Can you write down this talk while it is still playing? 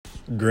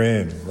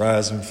Grand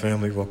Rising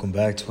family, welcome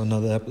back to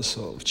another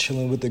episode of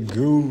Chilling with the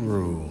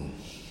Guru.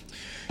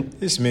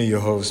 It's me, your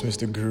host,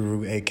 Mr.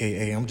 Guru,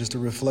 aka I'm just a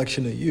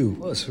reflection of you.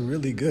 What's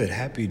really good?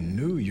 Happy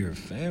New Year,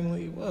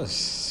 family.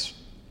 What's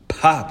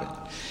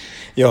poppin'?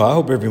 Yo, I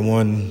hope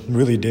everyone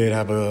really did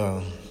have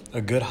a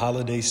good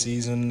holiday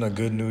season, a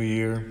good New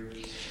Year,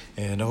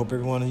 and I hope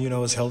everyone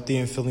is healthy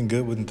and feeling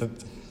good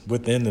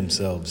within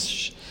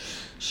themselves.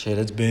 Shit,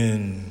 it's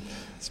been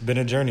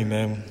a journey,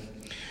 man.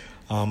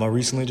 I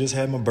recently just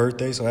had my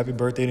birthday, so happy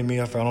birthday to me.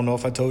 I don't know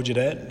if I told you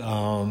that.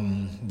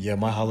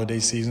 My holiday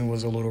season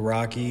was a little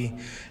rocky.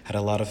 Had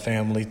a lot of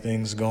family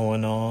things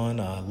going on.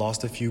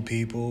 Lost a few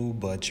people,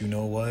 but you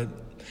know what?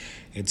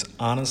 It's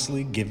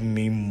honestly given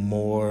me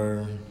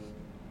more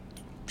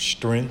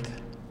strength.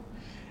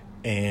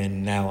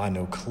 And now I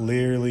know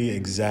clearly,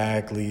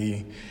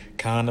 exactly,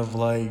 kind of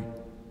like,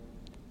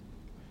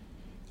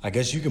 I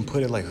guess you can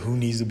put it like who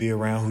needs to be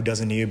around, who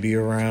doesn't need to be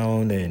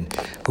around, and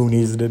who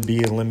needs to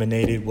be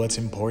eliminated, what's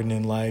important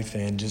in life,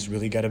 and just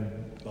really got to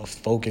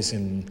focus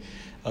and,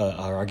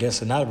 or I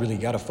guess not really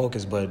got to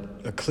focus, but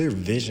a clear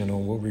vision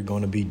on what we're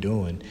going to be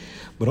doing.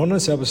 But on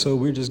this episode,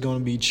 we're just going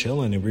to be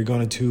chilling, and it's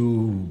going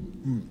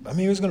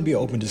to be an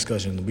open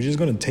discussion. We're just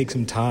going to take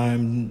some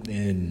time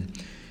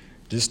and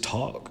just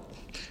talk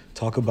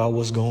about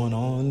what's going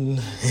on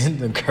in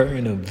the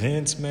current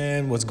events,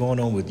 man, what's going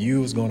on with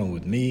you, what's going on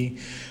with me.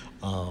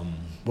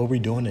 What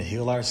we're doing to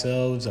heal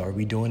ourselves. Are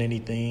we doing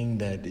anything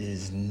that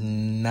is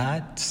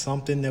not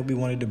something that we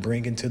wanted to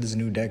bring into this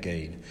new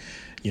decade?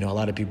 A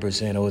lot of people are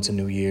saying, oh, it's a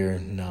new year.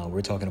 No,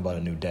 we're talking about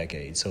a new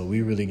decade. So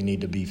we really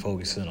need to be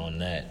focusing on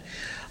that.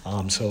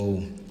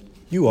 So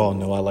you all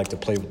know I like to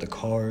play with the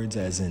cards,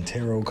 as in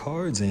tarot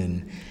cards.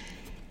 And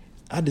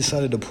I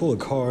decided to pull a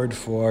card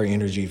for our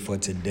energy for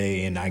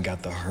today, and I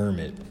got the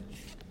Hermit.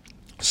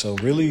 So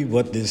really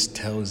what this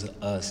tells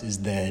us is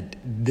that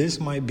this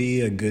might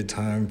be a good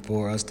time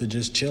for us to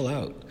just chill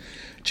out,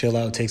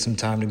 take some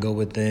time to go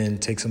within,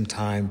 take some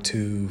time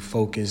to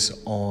focus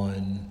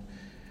on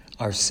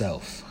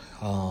ourselves.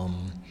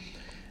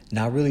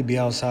 Not really be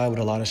outside with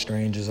a lot of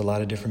strangers, a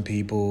lot of different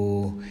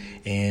people,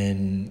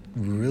 and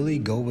really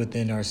go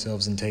within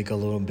ourselves and take a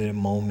little bit of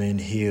moment,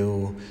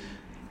 heal,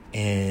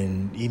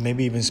 and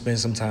maybe even spend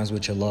some time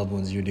with your loved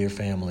ones, your dear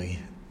family.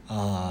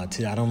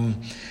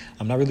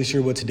 I'm not really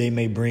sure what today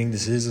may bring.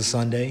 This is a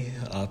Sunday.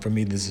 For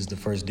me, this is the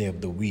first day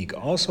of the week.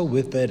 Also,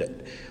 with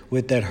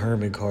that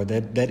Hermit card,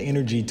 that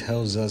energy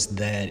tells us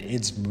that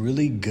it's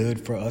really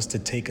good for us to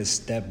take a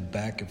step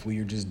back if we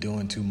are just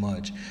doing too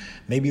much.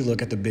 Maybe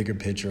look at the bigger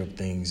picture of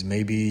things.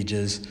 Maybe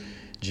just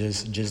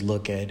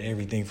look at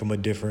everything from a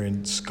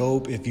different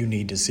scope. If you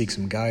need to seek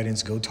some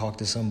guidance, go talk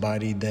to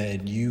somebody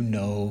that you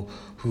know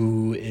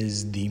who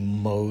is the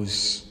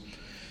most,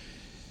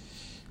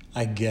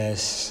 I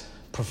guess,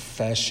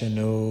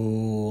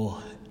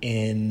 professional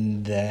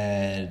in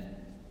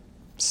that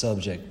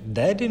subject.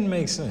 That didn't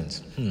make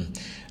sense.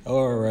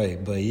 All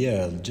right, but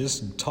yeah,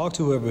 just talk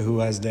to whoever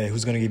who's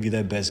going to give you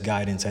that best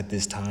guidance at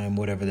this time,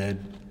 whatever that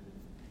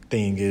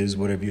thing is,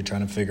 whatever you're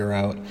trying to figure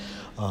out.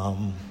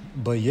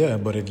 But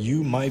if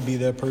you might be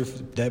that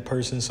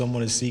person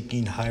someone is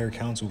seeking higher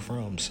counsel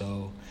from.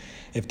 So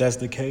if that's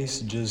the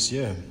case, just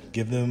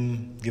give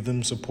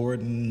them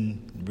support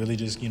and really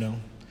just give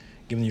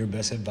them your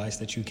best advice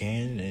that you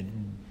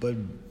can. But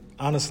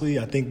honestly,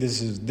 I think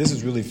this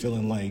is really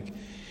feeling like,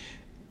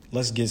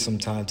 let's get some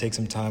time, take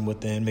some time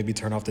within, maybe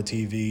turn off the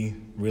TV,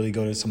 really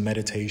go to some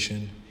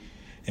meditation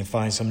and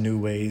find some new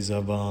ways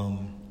of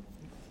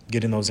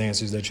getting those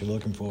answers that you're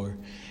looking for,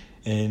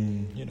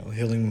 and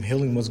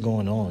healing what's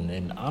going on.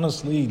 And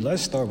honestly,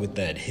 let's start with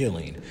that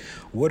healing.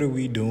 What are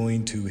we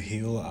doing to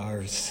heal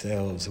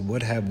ourselves?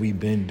 What have we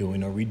been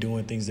doing? Are we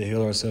doing things to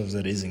heal ourselves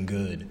that isn't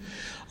good?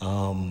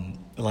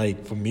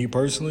 Like for me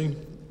personally,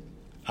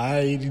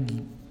 I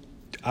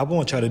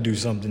want to try to do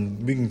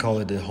something, we can call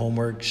it the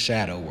homework,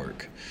 shadow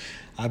work.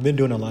 I've been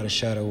doing a lot of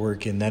shadow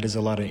work, and that is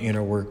a lot of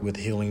inner work with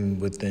healing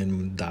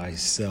within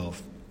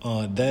thyself.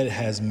 That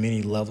has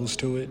many levels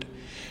to it,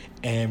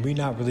 and we're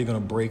not really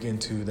going to break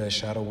into that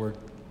shadow work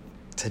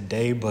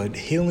today, but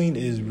healing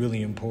is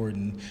really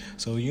important.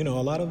 So, a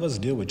lot of us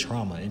deal with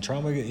trauma, and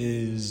trauma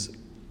is,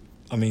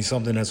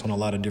 something that's on a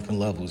lot of different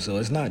levels. So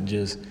it's not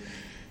just,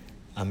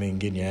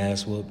 getting your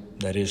ass whooped.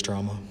 That is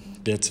trauma.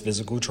 That's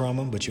physical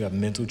trauma, but you have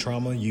mental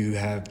trauma. You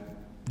have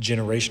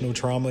generational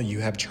trauma. You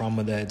have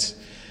trauma that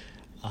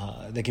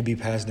can be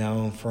passed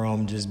down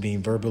from just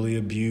being verbally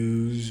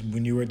abused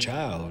when you were a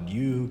child.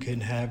 You can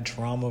have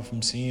trauma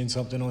from seeing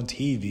something on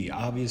TV.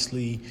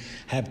 Obviously,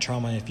 have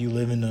trauma if you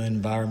live in an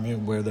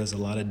environment where there's a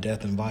lot of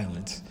death and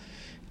violence.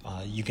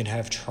 You can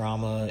have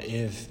trauma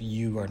if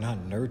you are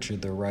not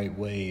nurtured the right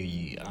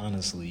way,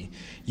 honestly.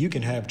 You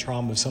can have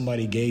trauma if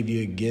somebody gave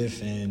you a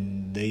gift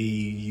and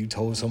you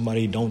told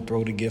somebody don't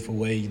throw the gift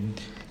away.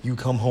 You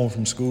come home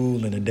from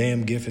school and the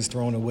damn gift is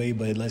thrown away,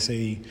 but let's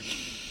say,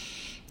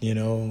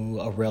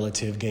 a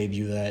relative gave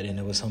you that and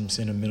it was something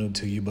sentimental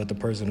to you, but the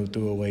person who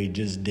threw away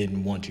just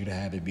didn't want you to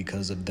have it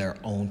because of their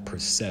own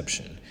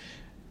perception.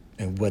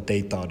 and what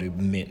they thought it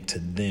meant to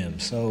them.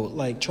 So,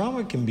 like,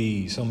 trauma can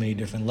be so many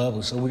different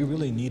levels. So we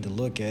really need to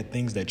look at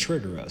things that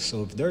trigger us.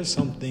 So if there's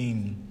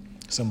something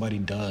somebody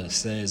does,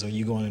 says, or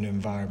you go in an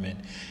environment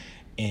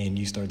and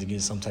you start to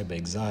get some type of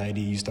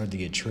anxiety, you start to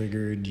get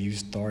triggered, you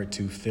start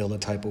to feel a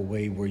type of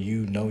way where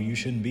you know you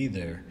shouldn't be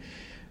there.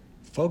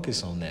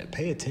 Focus on that.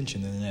 Pay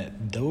attention to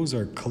that. Those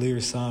are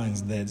clear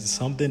signs that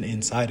something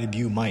inside of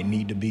you might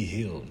need to be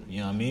healed.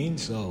 You know what I mean?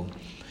 So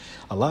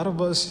a lot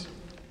of us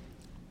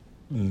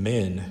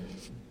men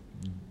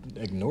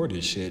ignore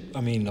this shit. I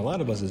mean, a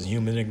lot of us as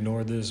human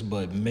ignore this,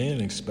 but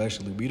men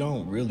especially, we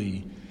don't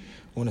really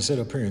want to sit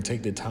up here and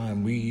take the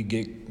time. We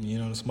get,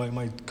 somebody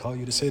might call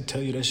you to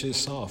tell you that shit's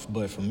soft.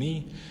 But for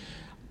me,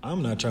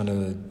 I'm not trying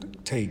to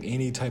take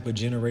any type of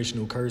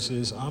generational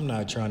curses. I'm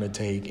not trying to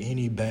take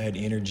any bad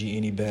energy,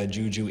 any bad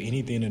juju,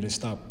 anything that'll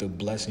stop the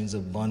blessings,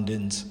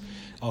 abundance,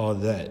 all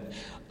that.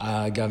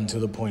 I got to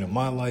the point of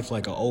my life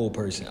like an old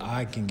person.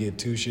 I can give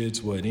two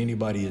shits what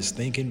anybody is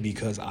thinking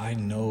because I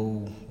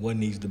know what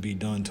needs to be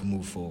done to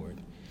move forward.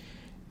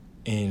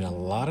 And a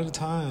lot of the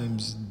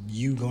times,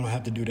 you're going to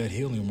have to do that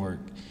healing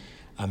work.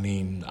 I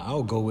mean,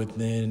 I'll go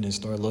within and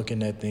start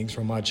looking at things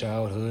from my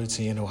childhood,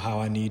 seeing how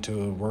I need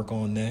to work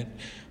on that,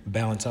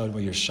 balance out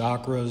your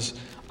chakras.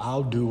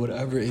 I'll do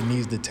whatever it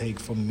needs to take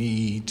for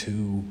me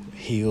to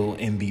heal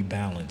and be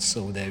balanced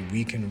so that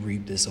we can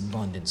reap this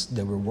abundance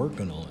that we're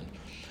working on.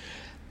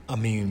 I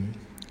mean,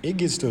 it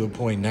gets to the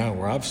point now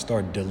where I've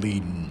started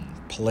deleting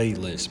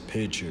playlists,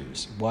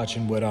 pictures,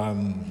 watching what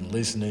I'm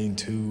listening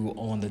to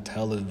on the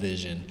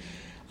television.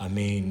 I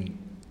mean,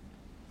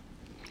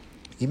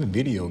 even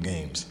video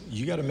games,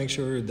 you got to make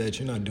sure that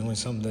you're not doing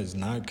something that's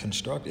not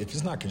constructive. If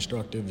it's not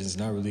constructive, it's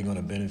not really going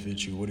to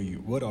benefit you.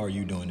 What are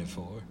you doing it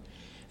for?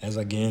 As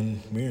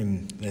again, we're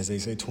in, as they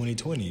say,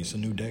 2020. It's a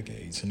new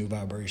decade. It's a new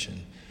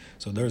vibration.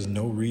 So there's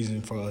no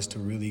reason for us to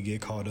really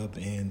get caught up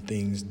in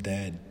things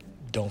that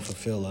don't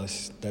fulfill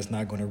us. That's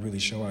not going to really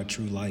show our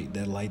true light,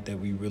 that light that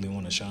we really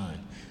want to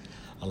shine.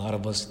 A lot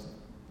of us,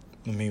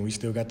 we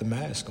still got the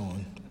mask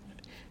on.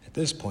 At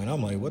this point,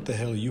 I'm like, what the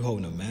hell are you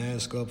holding a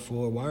mask up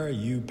for? Why are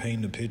you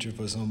painting a picture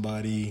for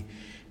somebody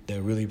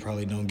that really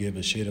probably don't give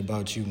a shit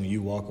about you? When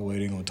you walk away,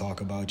 they're going to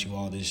talk about you,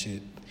 all this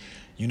shit.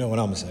 You know what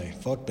I'm going to say?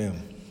 Fuck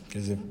them.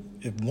 Because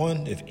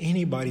if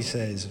anybody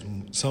says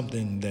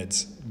something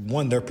that's,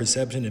 their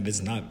perception, if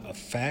it's not a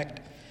fact,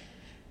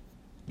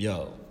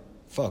 yo,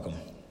 fuck them.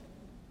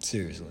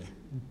 Seriously.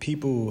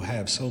 People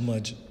have so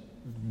much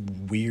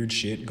weird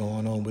shit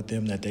going on with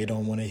them that they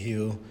don't want to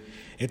heal.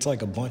 It's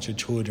like a bunch of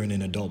children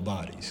in adult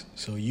bodies.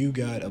 So you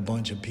got a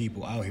bunch of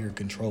people out here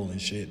controlling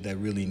shit that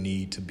really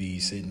need to be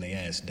sitting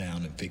their ass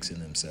down and fixing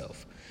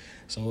themselves.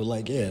 So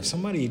like, yeah,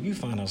 if you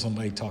find out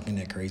somebody talking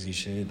that crazy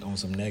shit on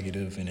some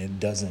negative and it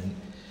doesn't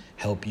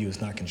help you,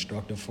 it's not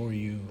constructive for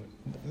you,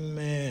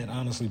 man,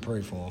 honestly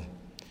pray for them.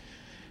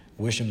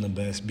 Wish them the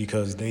best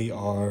because they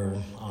are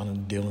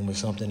dealing with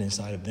something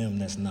inside of them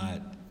that's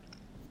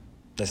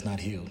not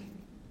healed.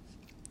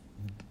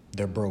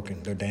 They're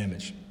broken. They're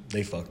damaged.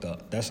 They fucked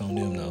up. That's on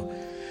them though.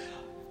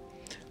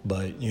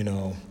 But,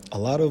 a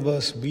lot of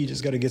us, we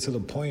just got to get to the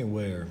point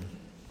where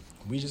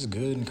we just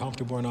good and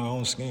comfortable in our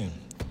own skin.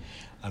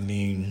 I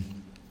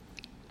mean,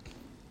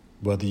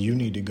 whether you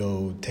need to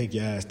go take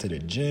your ass to the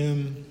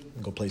gym,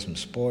 go play some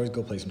sports,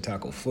 go play some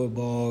tackle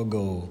football,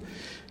 go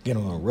get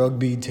on a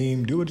rugby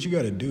team, do what you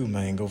got to do,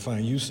 man. Go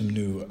find you some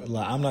new,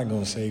 I'm not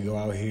going to say go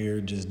out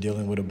here just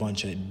dealing with a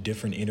bunch of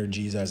different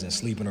energies as in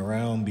sleeping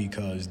around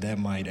because that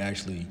might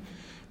actually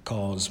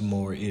cause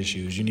more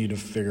issues. You need to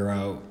figure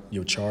out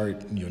your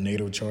chart, your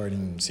natal chart,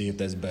 and see if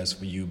that's best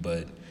for you.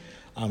 But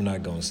I'm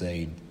not going to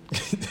say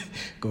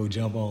go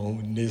jump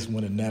on this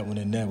one and that one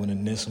and that one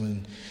and this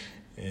one.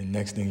 And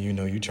next thing you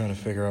know, you're trying to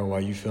figure out why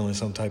you're feeling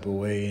some type of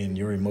way and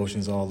your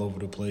emotions all over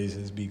the place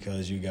is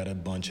because you got a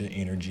bunch of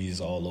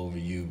energies all over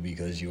you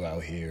because you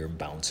out here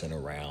bouncing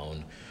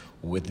around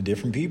with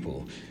different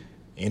people.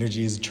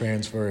 Energy is a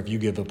transfer if you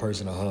give a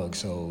person a hug.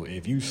 So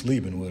if you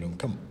sleeping with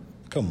them,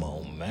 come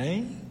on,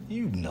 man.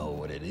 You know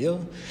what it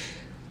is.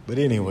 But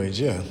anyways,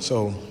 yeah.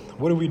 So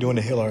what are we doing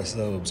to heal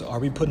ourselves? Are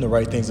we putting the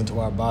right things into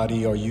our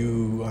body?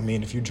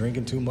 If you're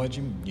drinking too much,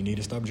 you need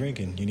to stop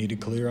drinking. You need to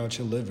clear out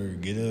your liver,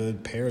 get a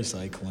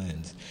parasite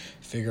cleanse,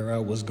 figure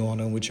out what's going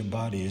on with your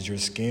body. Is your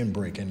skin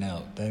breaking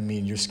out?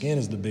 Your skin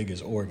is the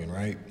biggest organ,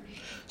 right?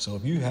 So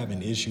if you're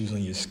having issues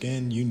on your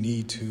skin, you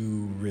need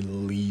to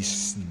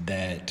release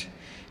that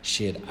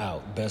shit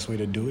out. Best way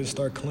to do it is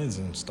start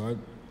cleansing.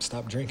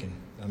 Stop drinking.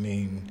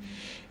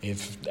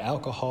 If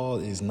alcohol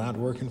is not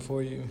working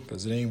for you,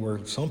 because it ain't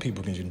work, some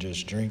people can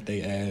just drink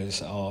their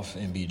ass off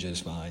and be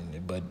just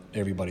fine. But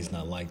everybody's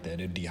not like that.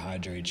 It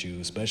dehydrates you,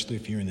 especially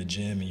if you're in the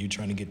gym and you're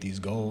trying to get these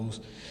goals,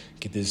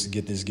 get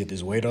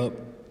this weight up.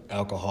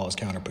 Alcohol is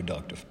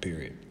counterproductive.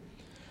 Period.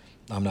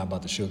 I'm not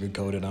about to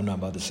sugarcoat it. I'm not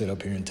about to sit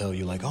up here and tell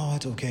you like, oh,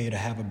 it's okay to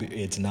have a beer.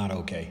 It's not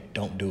okay.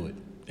 Don't do it.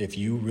 If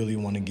you really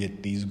want to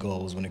get these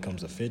goals when it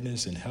comes to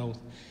fitness and health,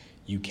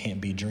 you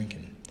can't be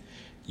drinking.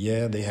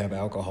 Yeah, they have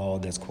alcohol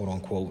that's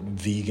quote-unquote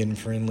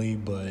vegan-friendly,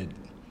 but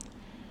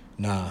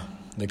nah,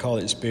 They call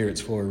it spirits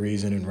for a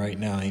reason, and right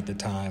now ain't the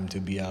time to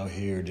be out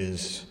here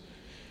just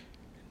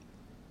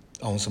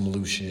on some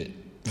loose shit,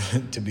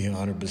 to be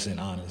 100%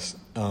 honest.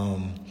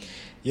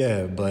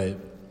 Yeah, but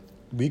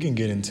we can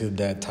get into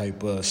that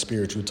type of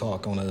spiritual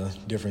talk on a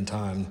different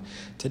time.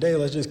 Today,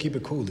 let's just keep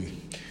it coolie.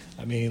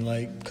 I mean,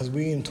 like, because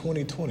we in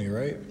 2020,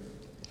 right?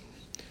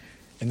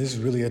 And this is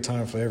really a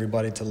time for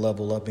everybody to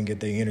level up and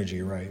get their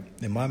energy right.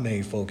 And my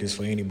main focus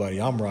for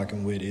anybody I'm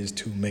rocking with is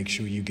to make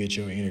sure you get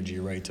your energy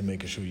right, to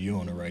making sure you're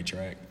on the right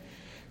track.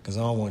 Because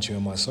I don't want you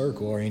in my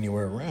circle or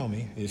anywhere around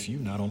me if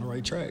you're not on the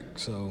right track.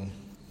 So,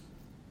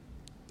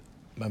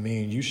 I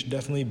mean, you should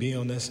definitely be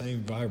on that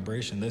same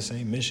vibration, that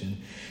same mission.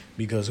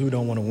 Because who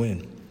don't want to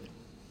win?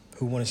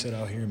 Who want to sit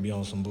out here and be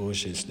on some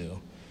bullshit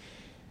still?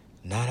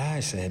 Not I,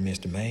 said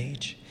Mr.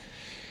 Mage.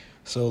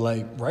 So,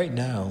 like, right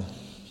now,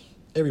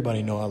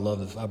 everybody know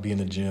I be in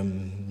the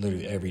gym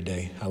literally every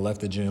day. I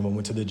left the gym. I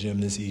went to the gym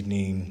this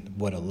evening,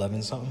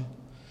 11 something?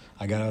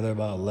 I got out there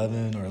about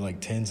 11 or like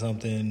 10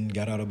 something.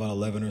 Got out about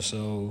 11 or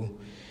so,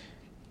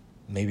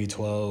 maybe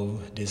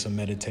 12. Did some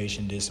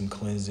meditation, did some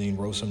cleansing,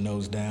 wrote some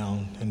notes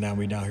down. And now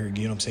we down here,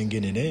 you know what I'm saying,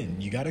 getting it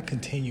in. You got to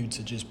continue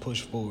to just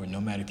push forward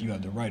no matter if you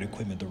have the right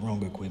equipment, the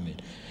wrong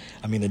equipment.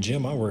 I mean, the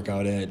gym I work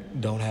out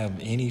at don't have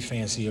any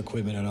fancy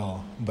equipment at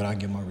all, but I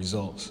get my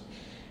results.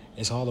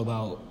 It's all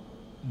about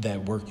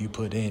that work you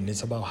put in.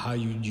 It's about how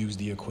you use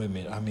the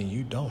equipment. I mean,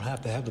 you don't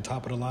have to have the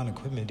top of the line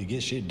equipment to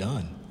get shit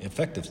done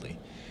effectively.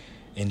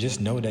 And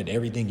just know that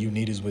everything you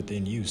need is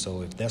within you.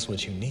 So if that's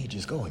what you need,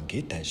 just go and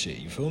get that shit.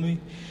 You feel me?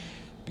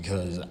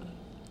 Because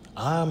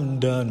I'm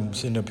done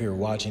sitting up here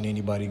watching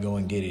anybody go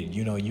and get it.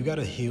 You know, you got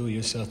to heal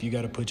yourself. You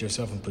got to put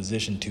yourself in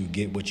position to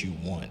get what you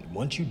want.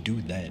 Once you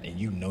do that and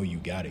you know you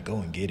got it, go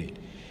and get it.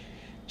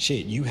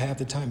 Shit, you have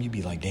the time, you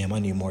be like, damn, I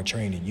need more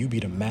training. You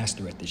be the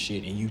master at the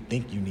shit, and you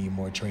think you need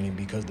more training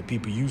because the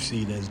people you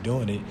see that's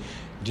doing it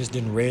just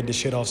didn't read the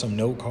shit off some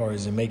note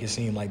cards and make it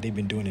seem like they've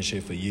been doing this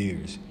shit for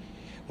years.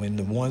 When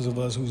the ones of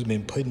us who's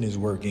been putting this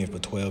work in for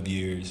 12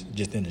 years,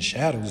 just in the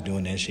shadows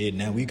doing that shit,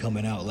 now we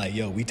coming out like,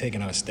 yo, we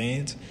taking our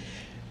stance.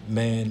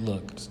 Man,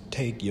 look,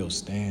 take your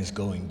stance,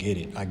 go and get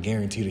it. I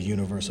guarantee the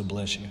universe will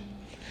bless you.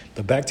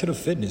 But back to the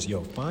fitness,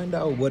 yo, find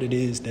out what it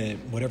is that,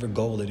 whatever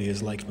goal it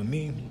is. Like for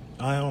me,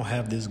 I don't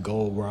have this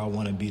goal where I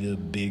want to be the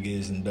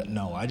biggest,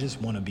 no, I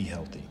just want to be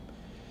healthy.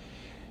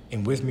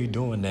 And with me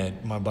doing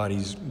that, my body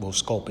will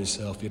sculpt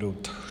itself. It'll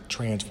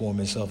transform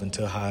itself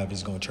into however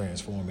it's going to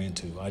transform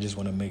into. I just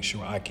want to make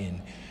sure I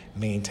can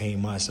maintain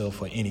myself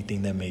for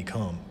anything that may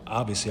come.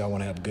 Obviously, I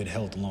want to have good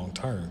health long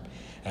term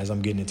as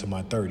I'm getting into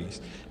my 30s.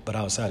 But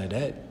outside of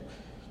that,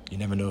 you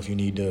never know if you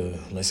need to,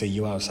 let's say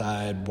you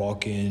outside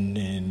walking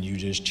and you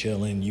just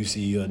chilling, you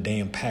see a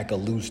damn pack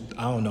of loose,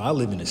 I don't know, I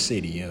live in the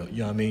city, you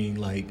know what I mean?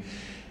 Like,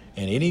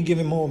 at any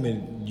given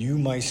moment, you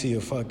might see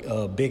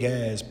a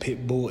big-ass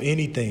pit bull,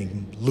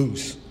 anything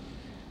loose.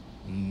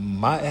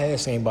 My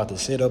ass ain't about to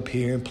sit up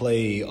here and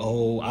play,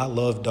 I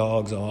love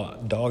dogs.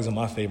 Dogs are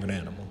my favorite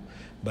animal.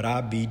 But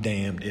I'd be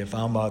damned if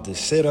I'm about to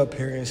sit up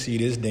here and see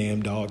this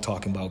damn dog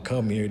talking about,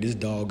 come here, this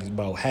dog is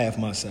about half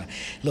my size.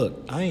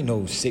 Look, I ain't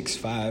no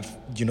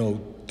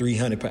 6'5",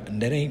 300 pounds.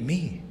 That ain't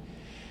me.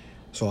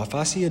 So if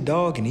I see a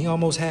dog and he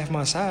almost half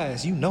my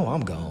size, you know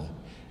I'm gone.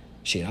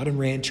 Shit, I done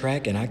ran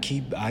track and I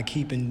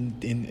keep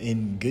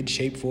in good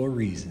shape for a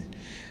reason.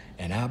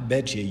 And I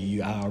bet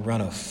I'll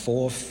run a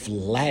 4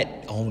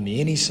 flat on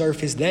any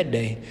surface that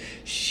day.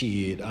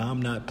 Shit,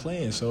 I'm not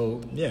playing.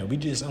 So, yeah, we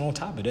just, on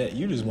top of that,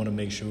 you just want to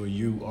make sure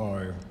you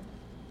are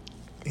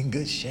in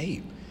good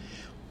shape.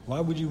 Why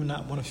would you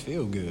not want to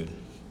feel good?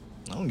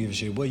 I don't give a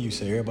shit what you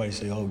say. Everybody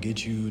say,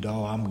 get you,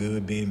 dog, I'm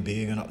good being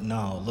big.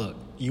 No, look,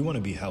 you want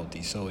to be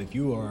healthy. So if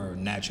you are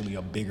naturally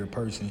a bigger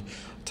person,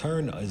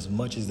 turn as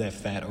much as that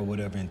fat or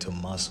whatever into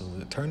muscle.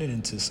 Turn it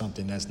into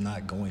something that's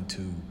not going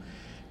to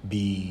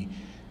be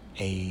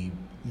a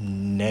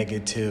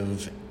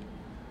negative,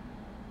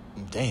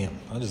 damn,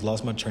 I just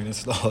lost my train of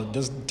thought.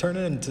 Just turn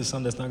it into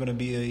something that's not going to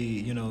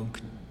be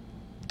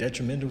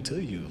detrimental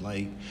to you.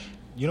 Like,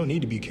 you don't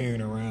need to be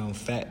carrying around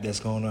fat that's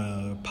going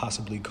to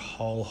possibly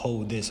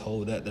hold this,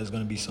 hold that. That's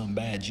going to be something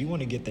bad. You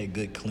want to get that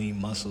good,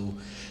 clean muscle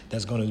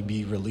that's going to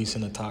be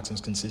releasing the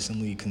toxins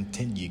consistently,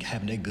 continue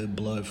having that good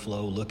blood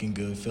flow, looking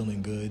good,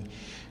 feeling good.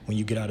 When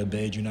you get out of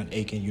bed, you're not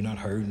aching, you're not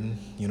hurting.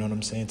 You know what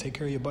I'm saying? Take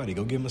care of your body.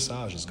 Go get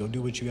massages. Go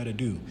do what you got to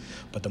do.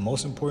 But the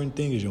most important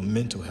thing is your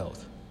mental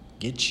health.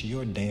 Get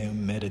your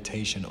damn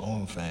meditation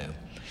on, fam.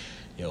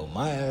 Yo,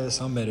 my ass,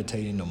 I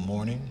meditate in the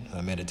morning.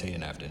 I meditate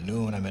in the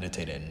afternoon. I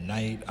meditate at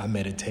night. I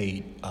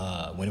meditate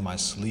when in my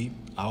sleep.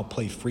 I'll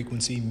play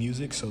frequency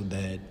music so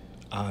that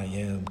I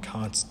am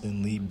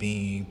constantly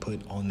being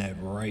put on that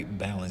right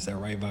balance, that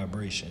right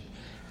vibration.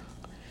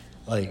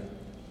 Like,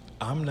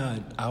 I'm not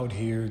out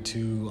here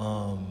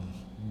to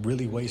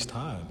really waste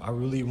time. I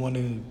really want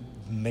to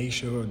make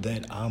sure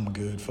that I'm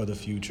good for the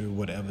future,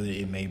 whatever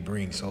it may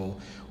bring. So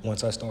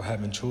once I start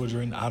having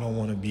children, I don't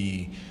want to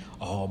be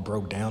all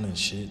broke down and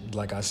shit.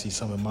 Like I see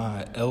some of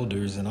my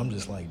elders and I'm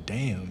just like,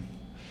 damn,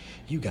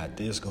 You got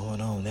this going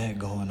on, that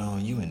going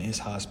on. You in this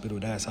hospital,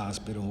 that's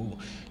hospital,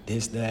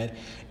 this, that.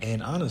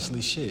 And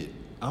honestly, shit,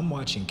 I'm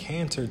watching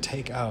cancer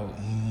take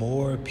out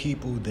more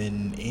people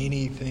than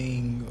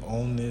anything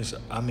on this.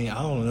 I mean,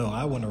 I don't know.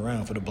 I wasn't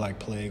around for the Black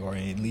Plague, or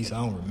at least I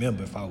don't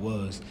remember if I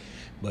was.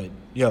 But,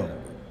 yo,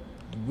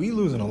 we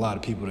losing a lot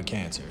of people to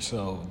cancer.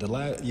 So,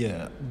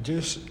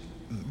 just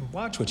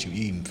watch what you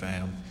eating,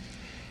 fam.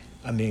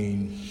 I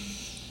mean,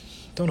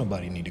 don't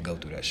nobody need to go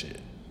through that shit.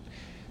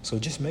 So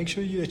just make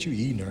sure that you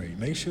eating right.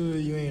 Make sure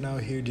you ain't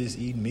out here just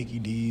eating Mickey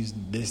D's,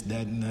 this,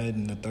 that, and that,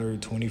 and the third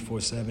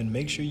 24/7.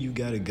 Make sure you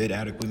got a good,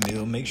 adequate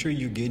meal. Make sure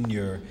you're getting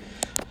your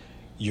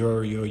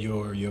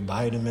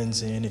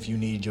vitamins in if you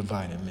need your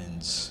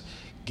vitamins.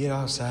 Get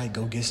outside,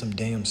 go get some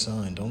damn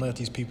sun. Don't let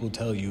these people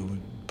tell you,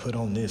 put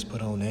on this,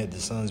 put on that, the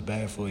sun's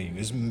bad for you.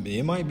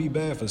 It might be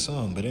bad for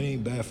some, but it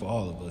ain't bad for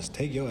all of us.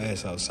 Take your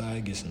ass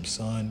outside, get some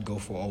sun, go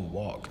for a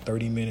walk.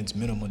 30 minutes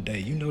minimum a day.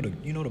 You know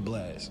the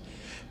blast.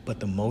 But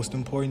the most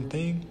important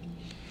thing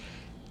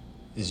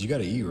is you got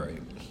to eat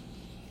right.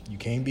 You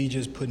can't be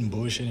just putting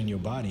bullshit in your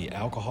body.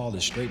 Alcohol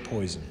is straight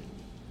poison.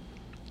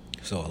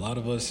 So a lot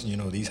of us,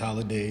 these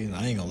holidays,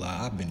 I ain't gonna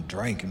lie, I've been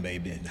drinking,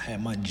 baby. I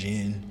had my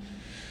gin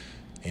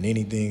and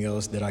anything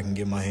else that I can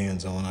get my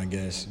hands on, I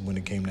guess, when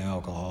it came to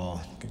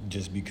alcohol.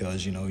 Just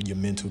because, your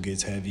mental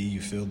gets heavy,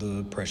 you feel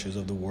the pressures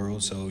of the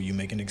world, so you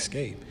make an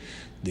escape.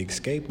 The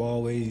escape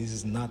always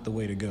is not the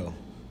way to go.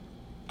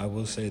 I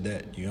will say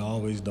that. You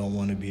always don't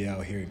want to be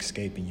out here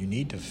escaping. You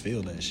need to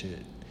feel that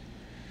shit.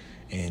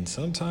 And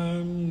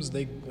sometimes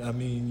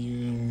when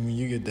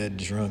you get that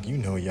drunk,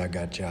 y'all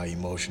got your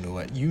emotional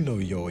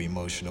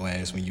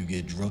ass when you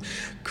get drunk.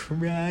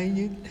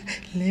 Crying,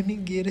 let me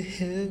get a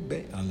hug,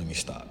 babe. Let me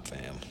stop,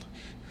 fam.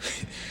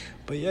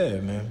 But yeah,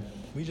 man,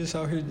 we just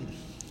out here,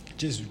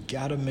 just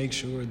gotta make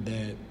sure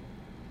that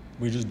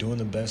we're just doing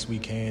the best we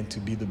can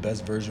to be the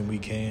best version we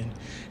can.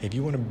 If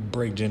you want to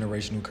break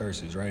generational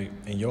curses, right,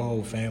 and your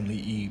whole family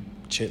eat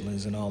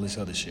chitlins and all this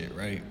other shit,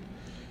 right,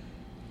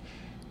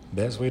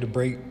 best way to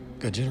break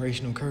a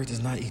generational curse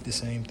is not eat the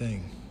same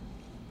thing.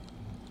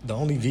 The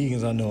only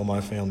vegans I know in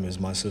my family is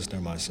my sister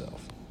and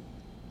myself.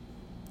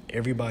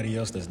 Everybody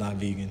else that's not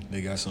vegan,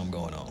 they got something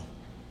going on.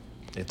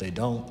 If they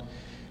don't,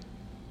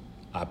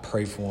 I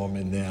pray for them,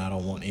 and then I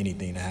don't want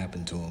anything to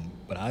happen to them.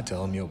 But I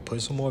tell them,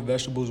 put some more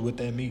vegetables with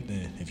that meat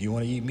then. If you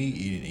want to eat meat,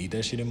 eat it. Eat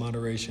that shit in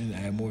moderation,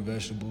 add more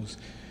vegetables,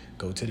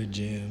 go to the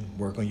gym,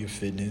 work on your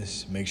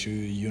fitness, make sure,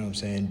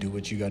 do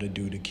what you got to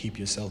do to keep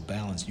yourself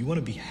balanced. You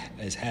want to be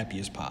as happy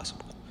as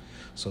possible.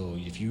 So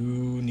if you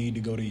need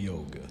to go to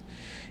yoga,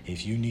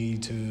 if you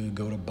need to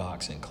go to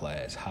boxing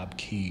class,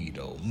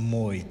 Hapkido,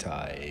 Muay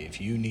Thai, if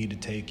you need to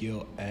take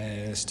your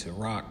ass to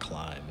rock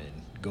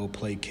climbing, go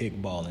play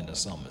kickball in the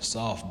summer,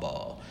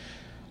 softball.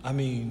 I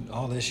mean,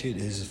 all that shit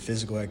is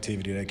physical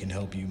activity that can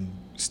help you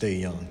stay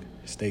young,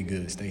 stay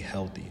good, stay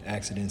healthy.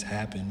 Accidents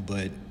happen,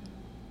 but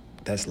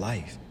that's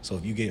life. So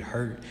if you get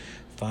hurt,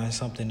 find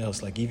something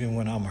else. Like even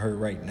when I'm hurt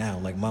right now,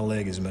 like my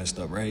leg is messed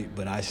up, right?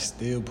 But I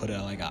still put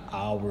out like an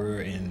hour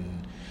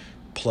and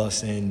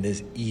plus in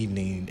this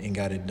evening and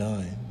got it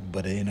done.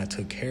 But then I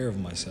took care of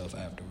myself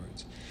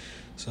afterwards.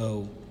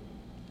 So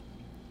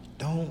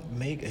don't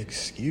make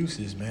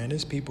excuses, man.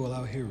 There's people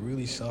out here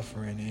really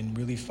suffering and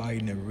really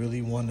fighting and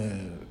really want to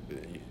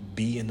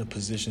be in the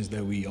positions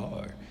that we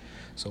are.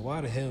 So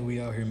why the hell are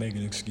we out here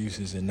making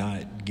excuses and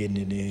not getting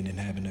it in and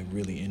having to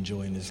really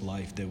enjoy this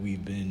life that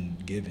we've been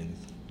given?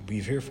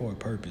 We're here for a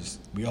purpose.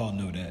 We all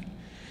know that.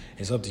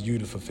 It's up to you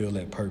to fulfill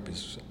that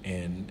purpose.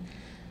 And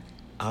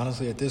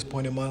honestly, at this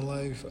point in my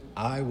life,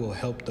 I will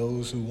help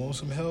those who want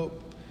some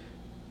help,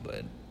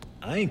 but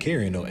I ain't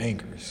carrying no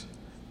anchors.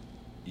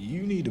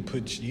 You need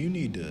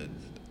to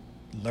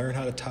learn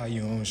how to tie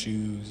your own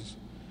shoes,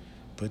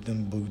 put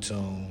them boots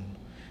on,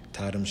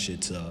 tie them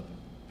shits up,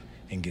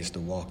 and get to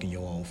walk in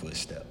your own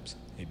footsteps.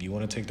 If you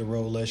want to take the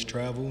road less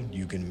traveled,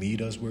 you can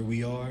meet us where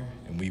we are,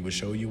 and we will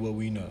show you what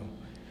we know.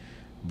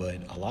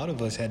 But a lot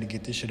of us had to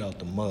get this shit out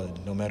the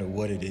mud, no matter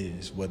what it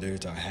is, whether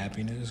it's our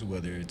happiness,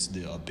 whether it's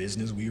a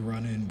business we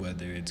run in,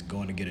 whether it's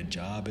going to get a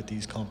job at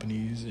these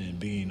companies and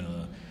being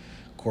a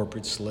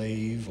corporate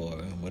slave or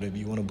whatever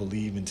you want to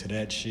believe into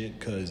that shit,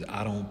 because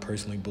I don't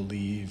personally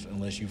believe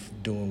unless you're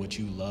doing what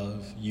you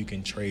love, you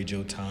can trade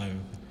your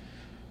time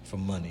for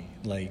money.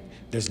 Like,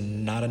 there's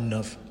not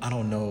enough, I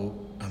don't know,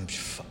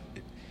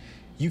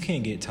 you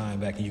can't get time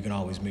back and you can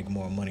always make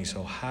more money.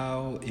 So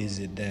how is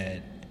it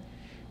that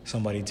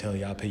somebody tell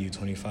you, I'll pay you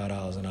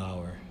 $25 an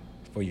hour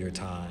for your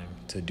time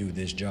to do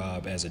this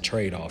job as a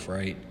trade-off,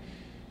 right?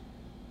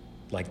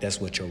 Like,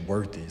 that's what your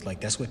worth is.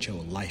 Like, that's what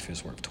your life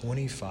is worth,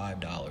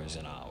 $25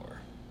 an hour.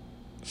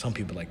 Some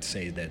people like to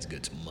say that's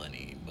good to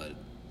money, but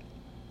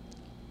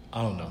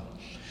I don't know.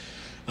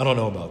 I don't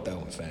know about that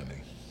one,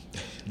 family.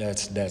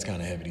 That's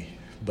kind of heavy.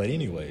 But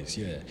anyways,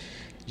 yeah,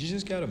 you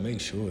just got to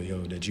make sure,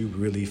 that you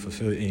really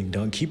fulfill and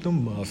don't keep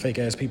them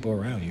fake-ass people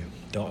around you.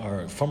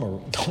 Don't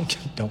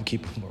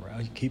keep them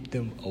around you. Keep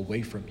them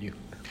away from you.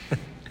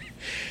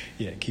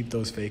 Yeah, keep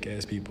those fake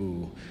ass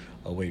people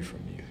away from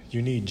you.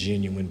 You need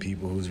genuine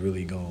people who's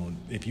really going,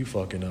 if you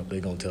fucking up, they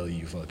gonna tell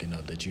you fucking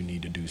up, that you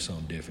need to do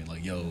something different.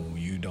 Like, yo,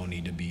 you don't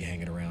need to be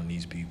hanging around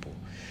these people.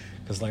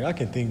 Because, like, I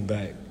can think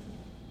back,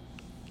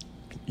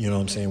 you know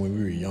what I'm saying, when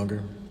we were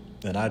younger,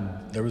 and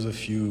there was a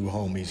few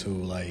homies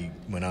who, like,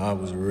 when I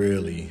was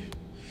really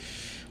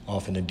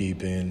off in the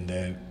deep end,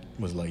 that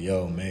was like,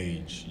 yo,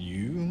 Mage,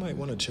 you might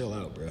want to chill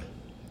out, bro.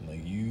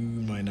 Like, you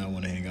might not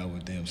want to hang out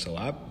with them.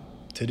 So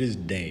to this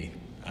day,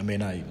 I may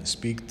not even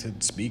speak to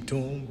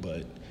them,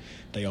 but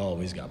they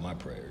always got my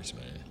prayers,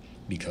 man.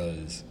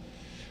 Because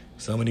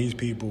some of these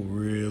people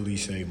really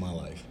saved my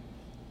life.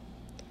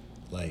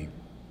 Like,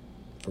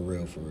 for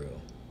real, for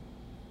real.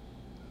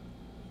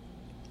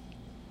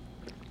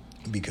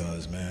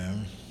 Because,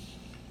 man,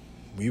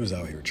 we was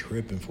out here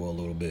tripping for a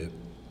little bit.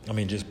 I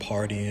mean, just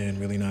partying,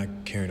 really not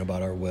caring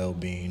about our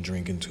well-being,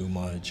 drinking too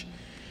much.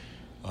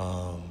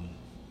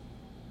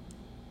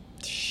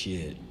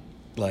 Shit.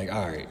 Like,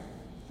 all right,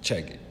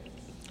 check it.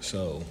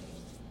 So,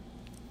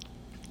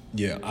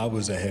 yeah, I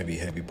was a heavy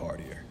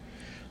partier.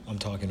 I'm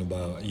talking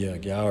about, yeah,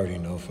 y'all already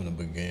know from the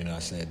beginning I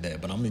said that,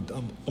 but I'm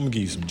gonna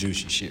give you some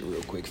juicy shit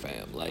real quick,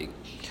 fam. Like,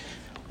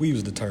 we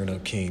was the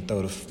turn-up king,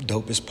 throw the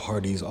dopest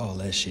parties, all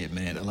that shit,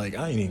 man. Like,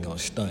 I ain't even gonna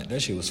stunt.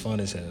 That shit was fun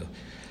as hell.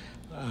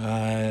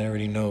 I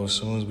already know as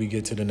soon as we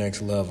get to the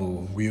next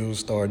level, we'll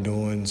start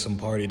doing some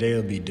party.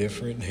 They'll be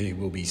different. They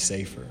will be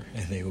safer,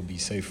 and they will be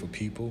safer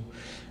people.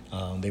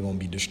 They won't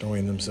be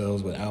destroying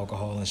themselves with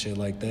alcohol and shit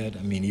like that.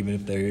 I mean, even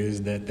if there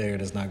is that there,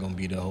 that's not going to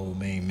be the whole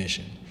main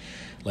mission.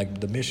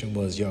 Like, the mission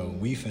was, yo,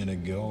 we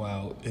finna go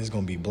out. It's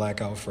going to be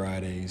Blackout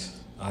Fridays.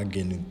 I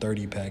get a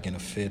 30-pack and a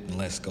fifth, and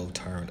let's go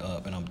turn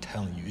up. And I'm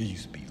telling you, it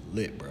used to be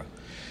lit, bro.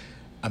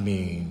 I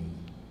mean,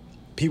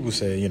 people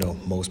say, you know,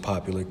 most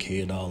popular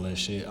kid, all that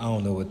shit. I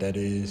don't know what that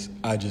is.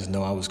 I just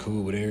know I was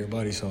cool with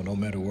everybody, so no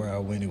matter where I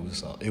went, it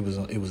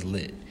was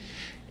lit.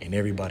 And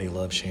everybody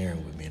loved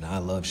sharing with me, and I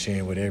love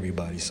sharing with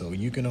everybody. So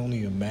you can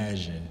only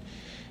imagine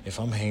if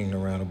I'm hanging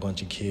around a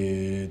bunch of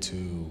kids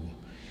who,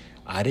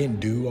 I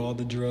didn't do all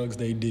the drugs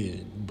they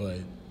did, but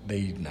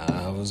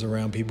I was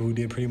around people who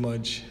did pretty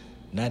much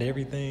not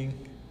everything.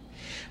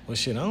 Well,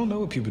 shit, I don't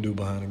know what people do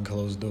behind the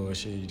closed door,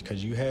 shit,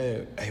 because you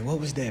had, hey, what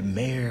was that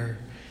mayor?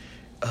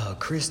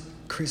 Chris,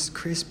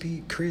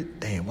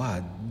 damn,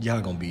 why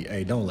y'all gonna be,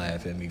 hey, don't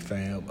laugh at me,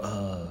 fam.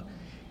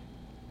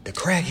 The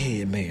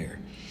crackhead mayor.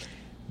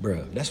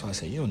 Bruh, that's why I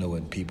say you don't know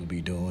what people be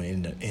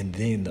doing. And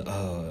then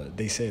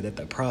they said that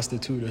the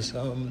prostitute or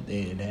something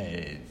and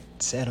had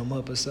set him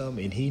up or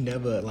something, and he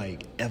never,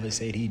 like, ever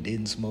said he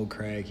didn't smoke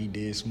crack. He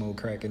did smoke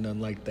crack and nothing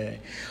like that.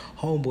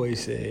 Homeboy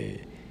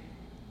said,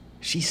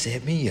 she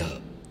set me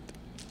up.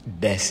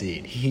 That's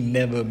it. He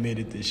never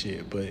admitted this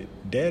shit. But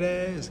dead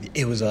ass,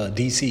 it was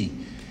D.C.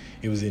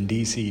 It was in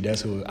D.C.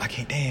 That's who, I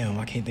can't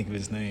think of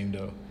his name,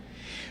 though.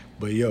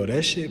 But, yo,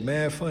 that shit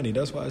mad funny.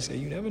 That's why I say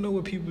you never know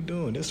what people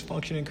doing. There's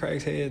functioning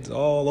crackheads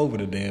all over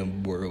the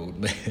damn world,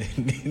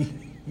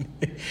 man.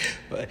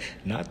 But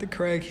not the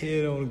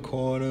crackhead on the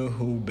corner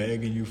who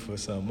begging you for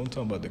something. I'm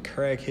talking about the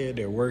crackhead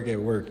that work at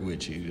work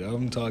with you.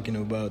 I'm talking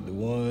about the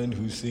one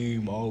who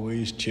seem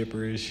always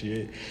chipper as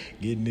shit,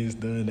 getting this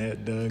done,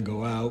 that done,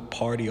 go out,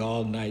 party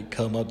all night,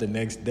 come up the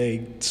next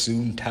day, suit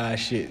and tie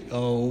shit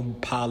on,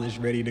 polished,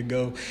 ready to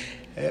go.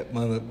 That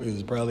motherfucker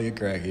is probably a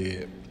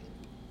crackhead.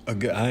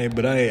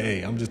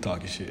 I'm just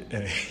talking shit.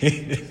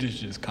 It's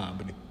just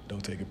comedy.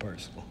 Don't take it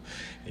personal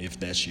if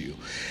that's you.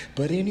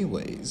 But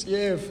anyways,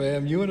 yeah,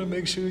 fam, you want to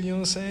make sure, you know what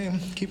I'm saying,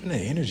 keeping that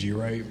energy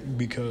right,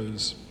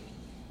 because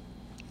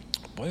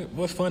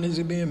what fun is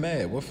it being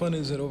mad? What fun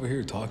is it over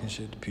here talking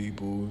shit to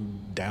people,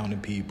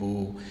 downing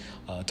people,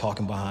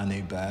 talking behind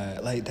their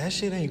back? Like, that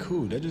shit ain't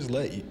cool. That just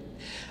let you.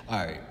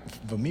 All right,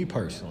 for me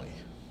personally,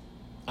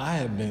 I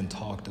have been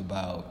talked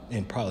about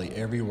in probably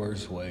every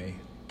worst way,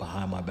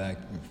 behind my back,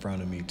 in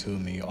front of me, to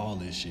me, all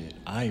this shit.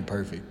 I ain't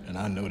perfect, and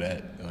I know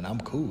that, and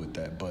I'm cool with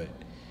that, but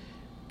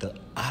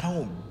I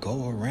don't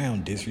go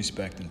around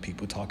disrespecting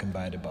people, talking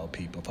bad about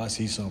people. If I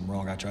see something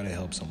wrong, I try to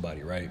help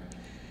somebody, right?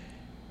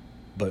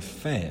 But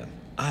fam,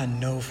 I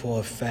know for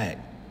a fact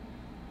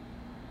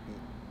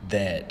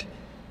that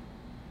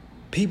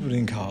people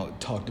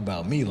talked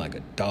about me like a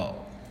dog.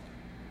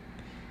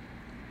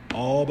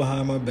 All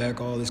behind my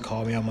back, all this,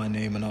 call me out my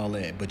name and all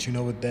that. But you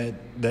know what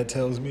that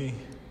tells me?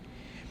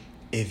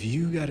 If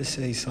you got to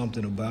say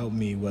something about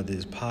me, whether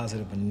it's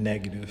positive or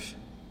negative,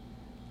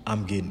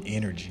 I'm getting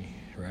energy,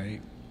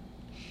 right?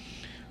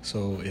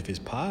 So if it's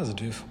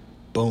positive,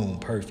 boom,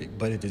 perfect.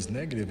 But if it's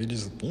negative, it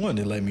just, one,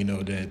 to let me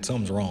know that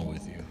something's wrong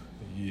with you.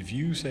 If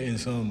you saying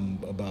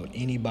something about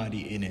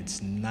anybody and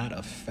it's not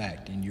a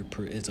fact and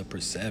it's a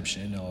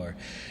perception, or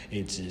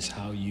it's just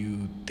how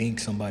you think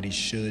somebody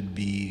should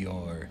be,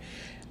 or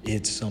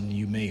it's something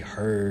you may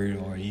heard,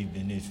 or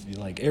even if,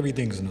 like,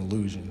 everything's an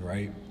illusion,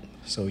 right?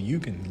 So you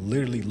can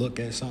literally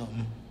look at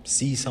something,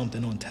 see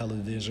something on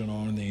television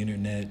or on the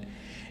internet,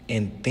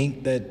 and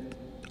think that,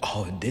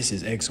 oh, this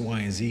is X, Y,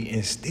 and Z,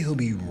 and still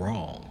be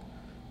wrong.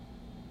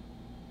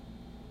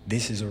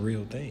 This is a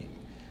real thing.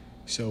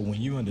 So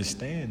when you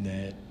understand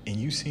that and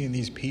you seeing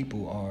these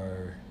people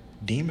are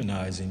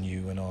demonizing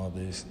you and all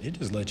this, it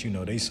just lets you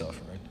know they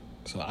suffering.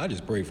 So I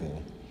just pray for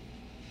them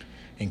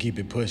and keep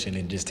it pushing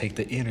and just take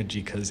the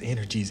energy, because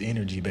energy's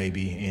energy,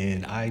 baby.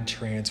 And I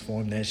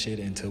transform that shit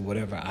into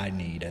whatever I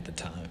need at the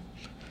time.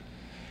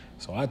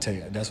 So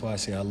that's why I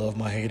say I love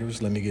my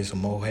haters. Let me get some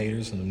more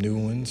haters, some new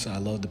ones. I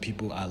love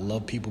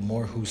people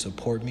more who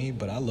support me,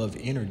 but I love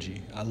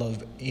energy. I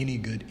love any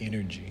good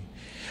energy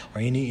or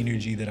any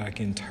energy that I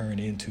can turn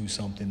into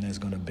something that's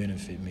going to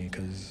benefit me,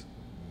 because,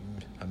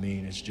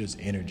 it's just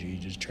energy. It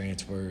just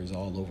transfers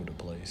all over the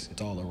place.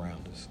 It's all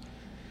around us.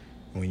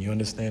 When you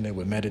understand that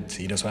with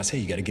meditation, that's why I say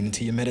you got to get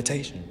into your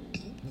meditation.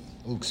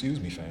 Oh, excuse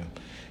me, fam.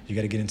 You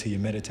got to get into your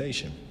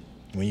meditation.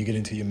 When you get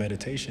into your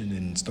meditation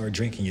and start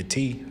drinking your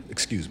tea,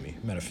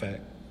 matter of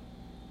fact,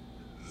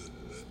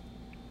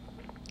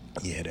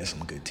 yeah, that's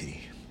some good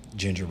tea.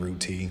 Ginger root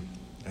tea,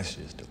 that's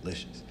just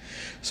delicious.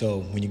 So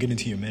when you get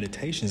into your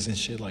meditations and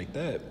shit like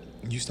that,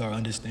 you start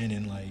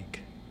understanding,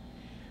 like,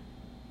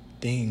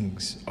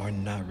 things are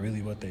not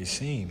really what they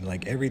seem.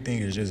 Like, everything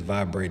is just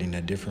vibrating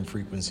at different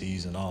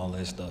frequencies and all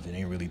that stuff. It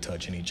ain't really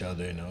touching each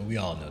other. We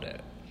all know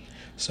that.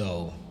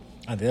 So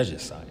I think that's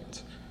just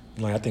science.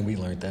 Like, I think we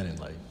learned that in,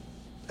 like,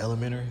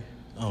 elementary.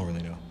 I don't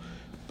really know.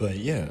 But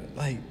yeah,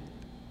 like,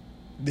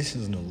 this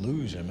is an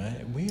illusion,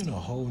 man. We in a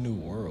whole new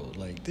world.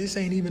 Like, this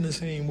ain't even the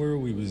same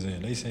world we was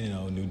in. They saying,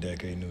 new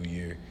decade, new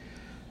year.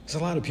 There's a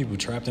lot of people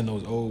trapped in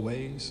those old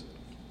ways.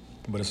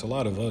 But it's a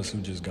lot of us who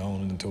just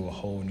gone into a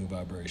whole new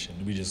vibration.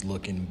 We just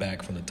looking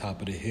back from the top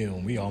of the hill,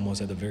 and we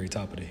almost at the very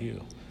top of the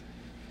hill.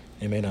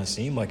 It may not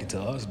seem like it to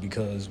us,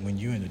 because when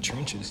you're in the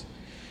trenches,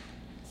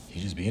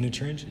 you just be in the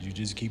trenches. You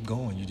just keep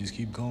going. You just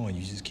keep going.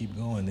 You just keep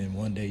going. Then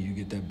one day you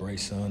get that bright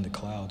sun, the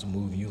clouds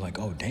move, and you're like,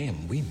 oh,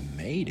 damn, we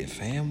made it,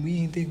 fam.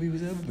 We didn't think we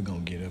was ever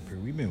going to get up here.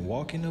 We've been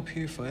walking up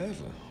here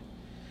forever,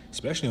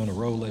 especially on the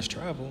road less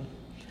traveled.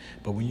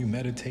 But when you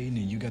meditating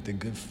and you got the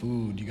good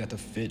food, you got the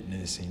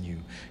fitness, and you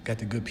got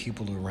the good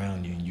people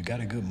around you, and you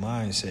got a good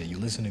mindset, you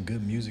listen to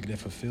good music that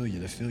fulfill you,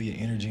 that fill your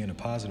energy in a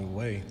positive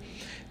way,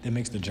 that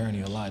makes the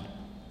journey a lot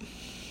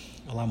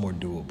more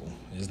doable.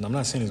 I'm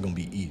not saying it's going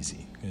to be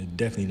easy. It's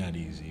definitely not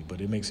easy, but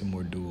it makes it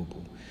more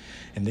doable.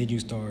 And then you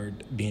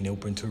start being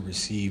open to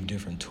receive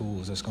different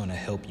tools that's going to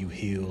help you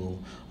heal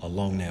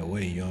along that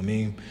way, you know what I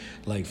mean?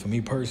 Like, for me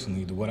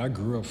personally, what I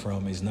grew up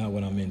from is not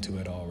what I'm into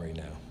at all right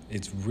now.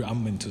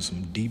 I'm into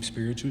some deep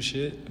spiritual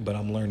shit, but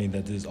I'm learning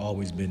that this has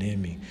always been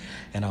in me.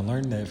 And I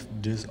learned that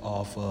just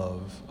off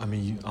of,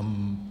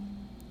 I'm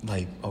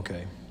like,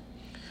 okay,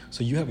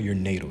 so you have your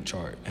natal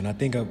chart. And I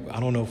think, I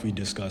don't know if we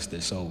discussed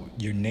this. So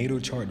your natal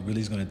chart really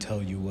is going to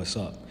tell you what's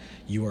up.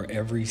 You are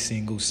every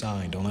single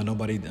sign. Don't let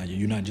nobody,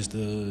 you're not just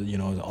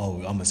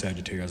I'm a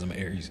Sagittarius, I'm an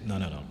Aries.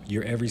 No.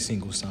 You're every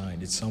single sign.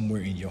 It's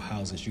somewhere in your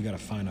houses. You got to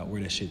find out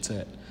where that shit's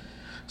at.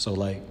 So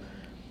like,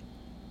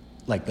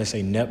 let's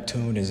say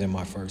Neptune is in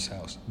my first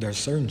house. There's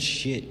certain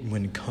shit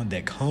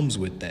that comes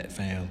with that,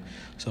 fam.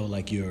 So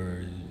like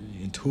your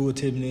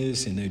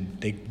intuitiveness, and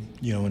they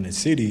in the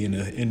city, in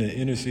the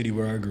inner city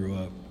where I grew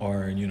up,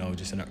 or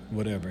just in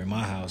in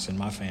my house, in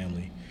my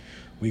family,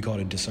 we call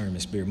it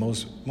discernment spirit.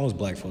 Most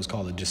black folks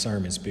call it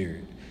discernment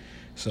spirit.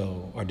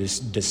 So, or this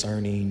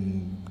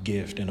discerning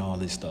gift and all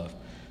this stuff.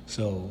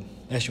 So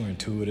that's your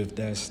intuitive.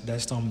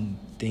 That's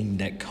something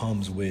that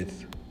comes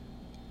with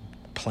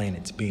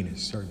planets being in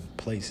certain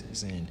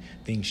places, and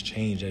things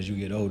change as you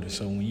get older.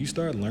 So when you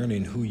start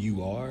learning who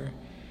you are,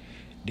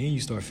 then you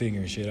start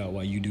figuring shit out,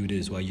 why you do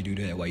this, why you do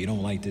that, why you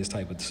don't like this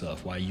type of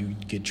stuff, why you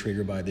get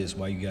triggered by this,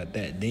 why you got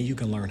that. Then you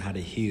can learn how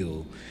to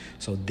heal.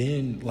 So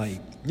then,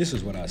 like, this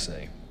is what I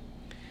say.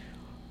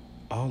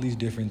 All these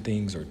different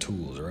things are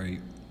tools, right?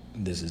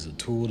 This is a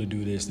tool to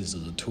do this is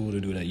a tool to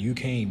do that. You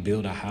can't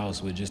build a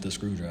house with just a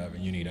screwdriver.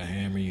 You need a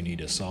hammer, you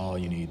need a saw,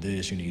 you need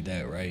this, you need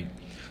that, right?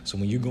 So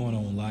when you're going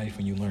on life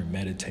and you learn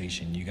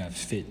meditation, you got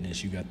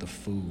fitness, you got the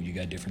food, you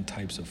got different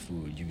types of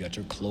food, you got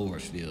your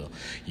chlorophyll,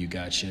 you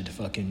got your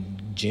fucking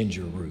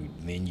ginger root,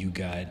 then you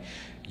got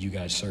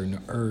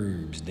certain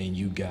herbs, then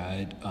you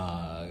got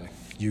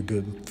your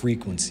good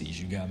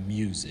frequencies, you got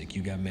music,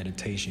 you got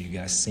meditation, you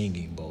got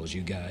singing bowls,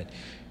 you got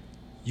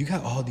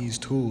all these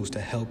tools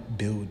to help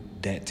build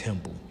that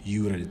temple.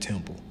 You are the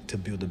temple to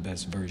build the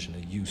best version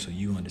of you, so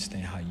you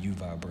understand how you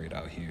vibrate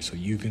out here, so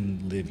you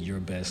can live your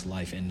best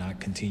life and not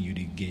continue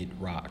to get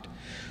rocked.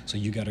 So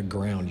you got to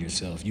ground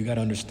yourself. You got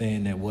to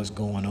understand that what's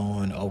going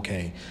on,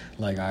 okay,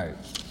 like, all right,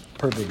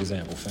 perfect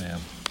example,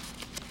 fam.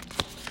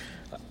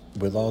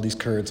 With all these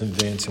current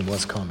events and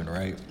what's coming,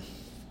 right?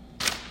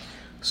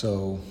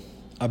 So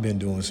I've been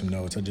doing some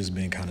notes. I've just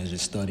been kind of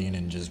just studying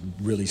and just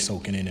really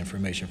soaking in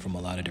information from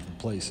a lot of different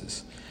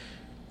places.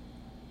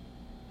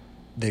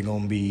 They're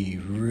going to be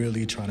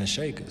really trying to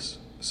shake us.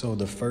 So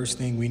the first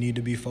thing we need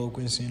to be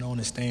focusing on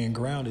is staying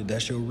grounded.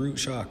 That's your root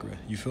chakra.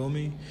 You feel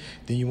me?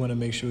 Then you want to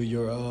make sure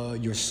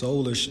your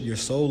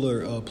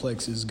solar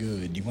plexus is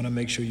good. You want to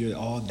make sure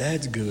all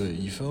that's good.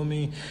 You feel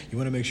me? You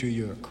want to make sure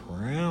your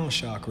crown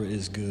chakra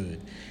is good.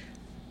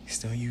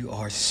 So you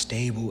are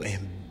stable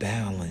and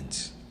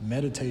balanced.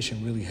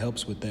 meditation really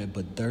helps with that,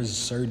 but there's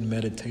certain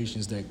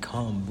meditations that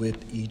come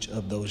with each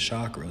of those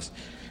chakras.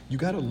 You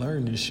got to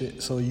learn this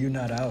shit so you're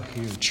not out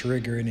here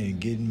triggering and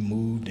getting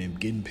moved and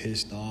getting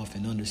pissed off,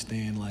 and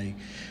understand like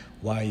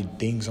why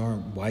things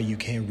aren't, why you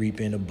can't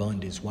reap in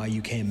abundance, why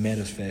you can't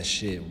manifest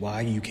shit,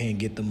 why you can't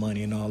get the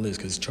money and all this.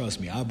 Because trust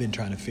me, I've been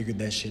trying to figure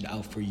that shit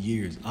out for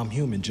years. I'm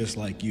human just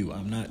like you.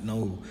 I'm not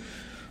no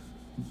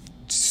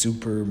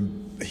super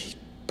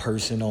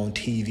person on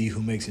TV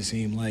who makes it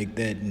seem like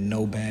that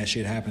no bad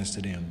shit happens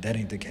to them. That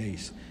ain't the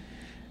case.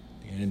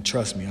 And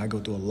trust me, I go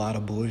through a lot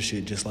of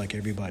bullshit just like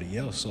everybody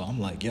else. So I'm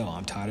like, yo,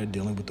 I'm tired of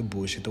dealing with the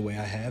bullshit the way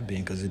I have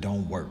been, because it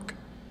don't work.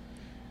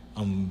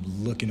 I'm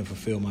looking to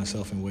fulfill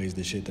myself in ways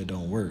that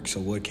don't work. So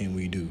what can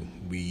we do?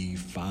 We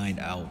find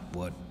out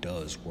what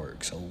does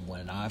work. So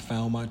when I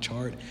found my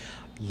chart,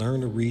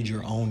 learn to read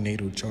your own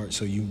natal chart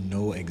so you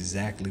know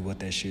exactly what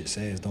that shit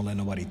says. Don't let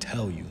nobody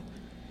tell you.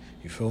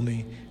 You feel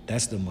me?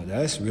 That's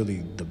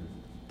really the,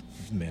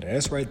 man,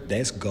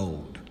 that's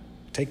gold.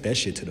 Take that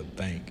shit to the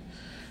bank.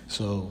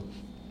 So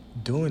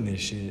doing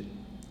this shit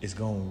is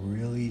going to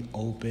really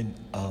open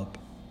up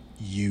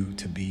you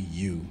to be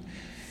you.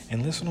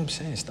 And listen what I'm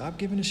saying. Stop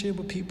giving a shit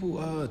what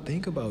people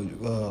think about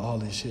all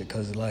this shit.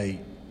 Because, like,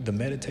 the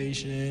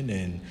meditation,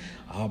 and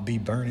I'll be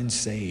burning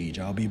sage.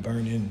 I'll be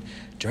burning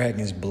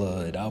dragon's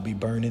blood. I'll be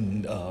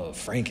burning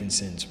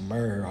frankincense,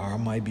 myrrh. Or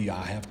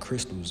I have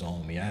crystals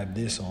on me. I have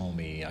this on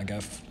me. I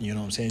got, you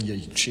know what I'm saying?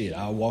 Yeah, shit,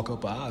 I'll walk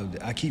up.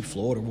 I keep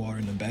Florida water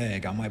in the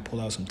bag. I might pull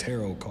out some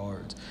tarot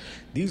cards.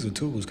 These are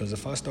tools, because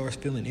if I start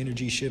feeling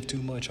energy shift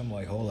too much, I'm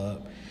like, hold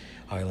up.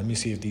 All right, let me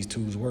see if these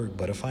tools work.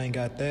 But if I ain't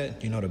got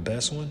that, you know the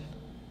best one?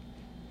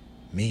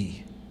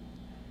 Me.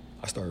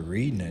 I started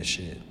reading that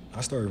shit. I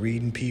started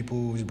reading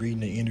people, reading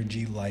the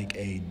energy like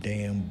a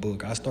damn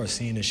book. I started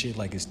seeing the shit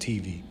like it's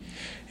TV.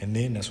 And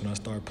then that's when I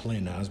started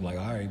playing. I was like,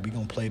 all right, we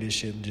gonna play this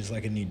shit just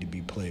like it need to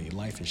be played.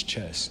 Life is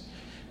chess.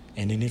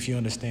 And then if you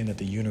understand that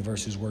the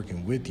universe is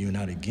working with you,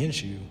 not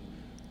against you,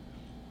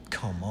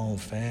 come on,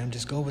 fam.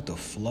 Just go with the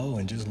flow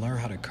and just learn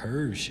how to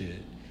curve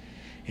shit.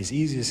 It's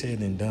easier said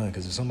than done,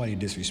 because if somebody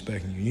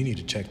disrespecting you, you need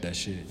to check that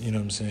shit. You know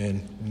what I'm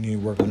saying? You need to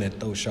work on that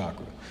throat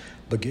chakra.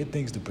 But get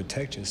things to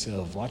protect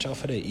yourself. Watch out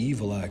for that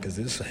evil eye, because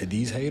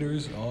these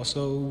haters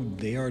also,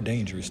 they are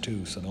dangerous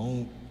too. So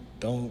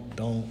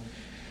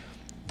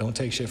don't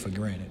take shit for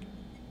granted.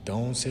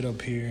 Don't sit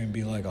up here and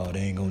be like, oh,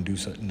 they ain't gonna do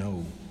something.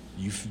 No,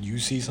 you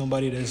see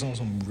somebody that's on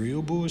some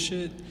real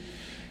bullshit,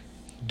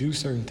 do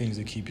certain things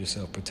to keep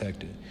yourself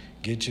protected.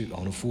 Get you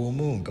on a full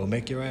moon. Go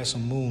make your ass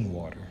some moon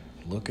water.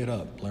 Look it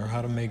up. Learn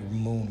how to make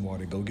moon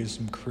water. Go get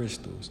some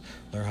crystals.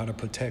 Learn how to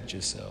protect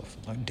yourself.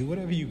 Like, do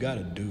whatever you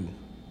gotta do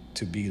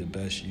to be the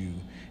best you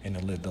and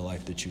to live the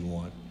life that you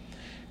want.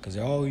 Because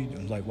they're all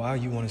like, why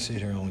you want to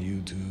sit here on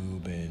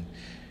YouTube and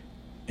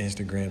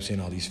Instagram seeing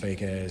all these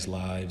fake ass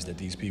lives that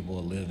these people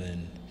are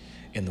living,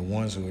 and the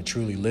ones who are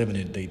truly living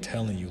it, they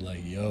telling you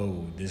like,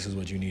 yo, this is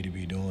what you need to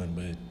be doing,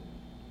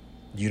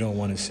 but you don't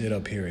want to sit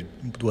up here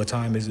at, what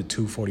time is it,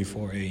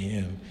 2:44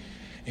 a.m.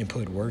 and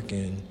put work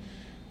in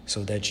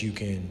so that you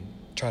can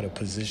try to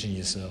position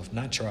yourself,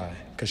 not try,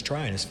 because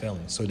trying is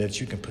failing, so that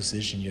you can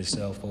position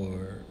yourself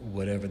for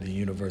whatever the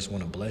universe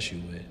want to bless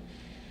you with.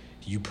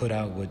 You put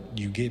out what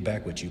you get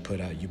back, what you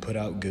put out. You put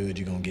out good,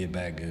 you're going to get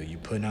back good. You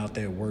putting out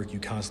that work, you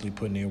constantly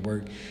putting in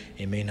work.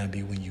 It may not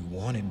be when you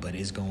want it, but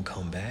it's going to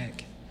come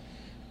back.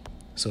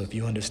 So if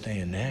you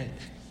understand that,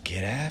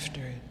 get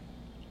after it.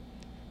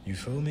 You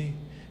feel me?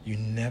 You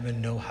never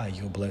know how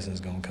your blessing's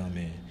going to come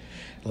in.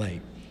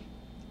 Like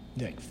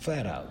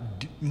flat out.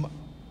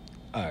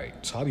 All right,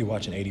 so I'll be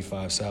watching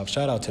 85 South.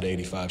 Shout out to the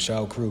 85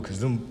 South crew, because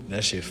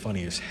that shit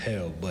funny as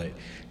hell. But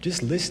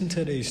just listen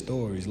to their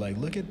stories. Like,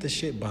 look at the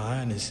shit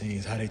behind the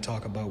scenes, how they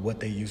talk about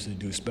what they used to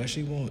do,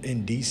 especially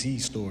in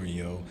DC story,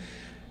 yo.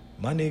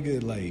 My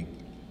nigga, like,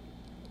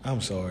 I'm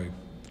sorry.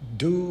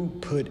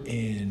 Dude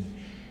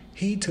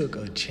he took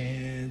a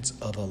chance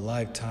of a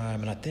lifetime,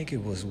 and I think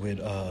it was with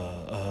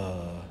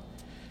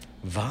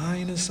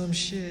Vine or some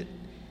shit.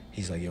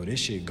 He's like, yo, this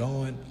shit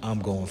going, I'm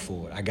going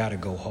for it. I gotta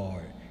go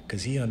hard.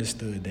 Because he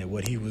understood that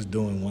what he was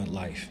doing wasn't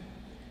life.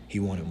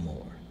 He wanted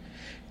more.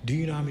 Do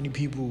you know how many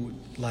people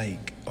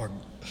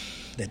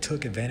that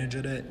took advantage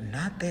of that?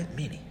 Not that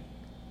many.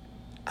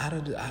 Out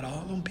of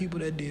all them people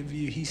that did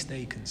view, he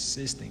stayed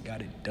consistent,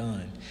 got it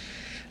done.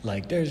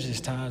 Like, there's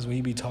just times where he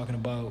be talking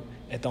about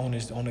on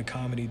the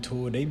comedy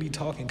tour, they be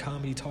talking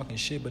comedy, talking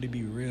shit, but it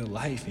be real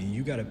life, and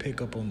you got to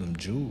pick up on them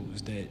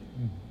jewels that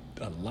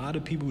a lot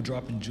of people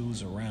dropping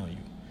jewels around you.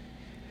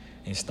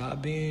 And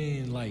stop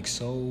being like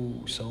so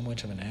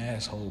much of an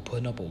asshole,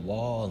 putting up a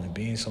wall and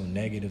being so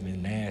negative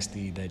and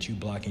nasty that you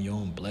blocking your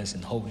own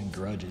blessing, holding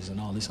grudges and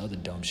all this other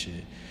dumb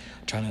shit.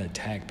 Trying to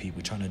attack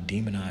people, trying to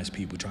demonize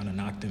people, trying to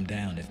knock them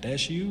down. If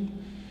that's you,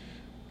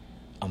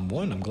 I'm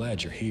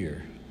glad you're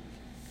here.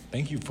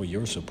 Thank you for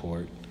your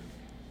support.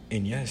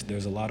 And yes,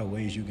 there's a lot of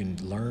ways you can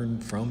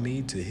learn from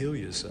me to heal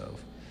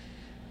yourself.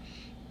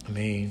 I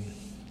mean,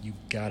 you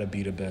gotta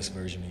be the best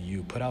version of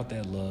you. Put out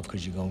that love,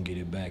 because you're gonna get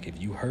it back.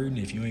 If you hurting,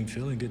 if you ain't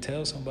feeling good,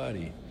 tell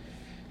somebody.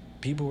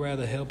 People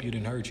rather help you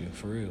than hurt you,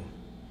 for real.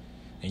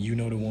 And you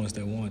know the ones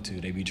that want to.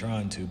 They be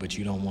trying to, but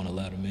you don't want to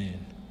let them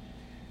in.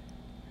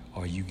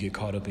 Or you get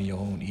caught up in your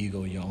own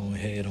ego, your own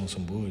head on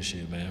some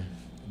bullshit, man.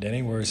 That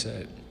ain't where it's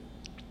at.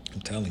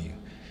 I'm telling you.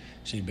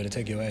 Shit, you better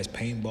take your ass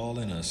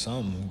paintballing or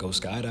something. Go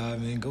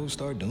skydiving. Go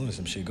start doing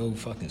some shit. Go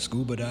fucking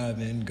scuba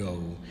diving.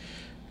 Go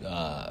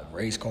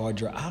race car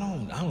drive. I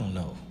don't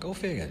know. Go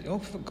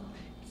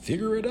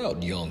figure it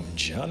out, young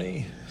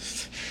Johnny.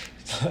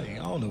 I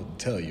don't know what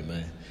to tell you,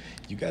 man.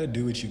 You got to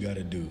do what you got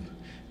to do.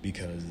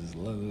 Because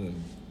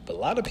a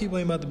lot of people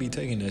ain't about to be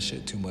taking that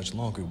shit too much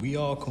longer. We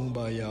all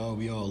kumbaya,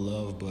 we all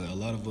love, but a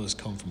lot of us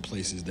come from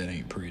places that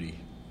ain't pretty.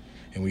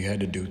 And we had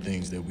to do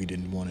things that we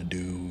didn't want to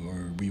do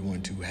or we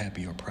weren't too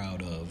happy or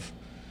proud of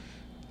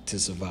to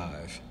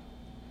survive.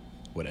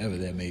 Whatever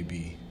that may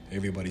be.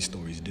 Everybody's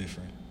story is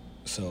different.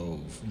 So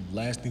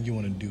last thing you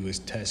want to do is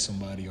test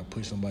somebody or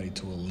push somebody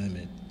to a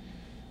limit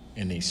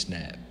and they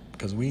snap.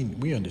 Because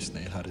we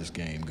understand how this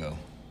game go.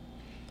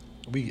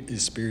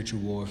 It's spiritual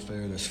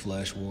warfare, there's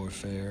flesh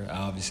warfare.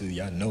 Obviously,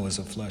 y'all know it's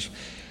a flesh.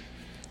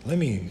 Let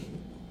me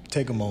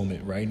take a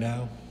moment right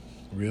now,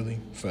 really,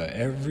 for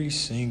every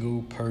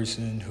single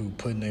person who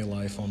putting their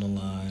life on the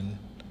line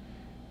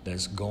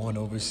that's going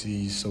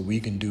overseas so we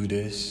can do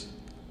this,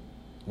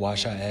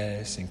 wash our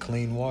ass in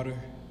clean water,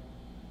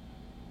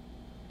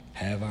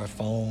 have our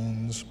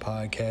phones,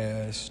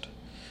 podcast,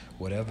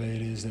 whatever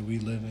it is that we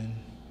live in.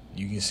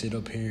 You can sit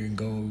up here and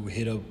go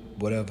hit up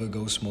whatever,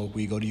 go smoke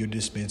weed, go to your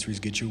dispensaries,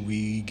 get your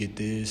weed, get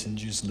this, and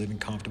just living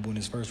comfortable in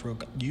this first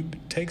world. You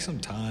take some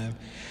time.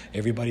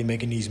 Everybody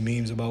making these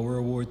memes about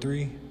World War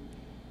III,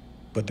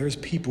 but there's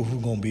people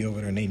who gonna be over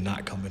there and they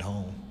not coming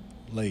home.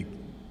 Like,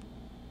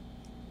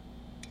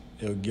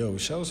 yo,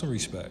 show some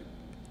respect.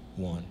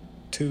 1,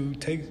 2,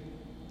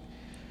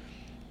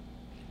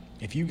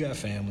 if you got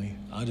family,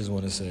 I just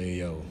want to say,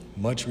 yo,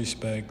 much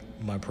respect.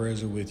 My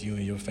prayers are with you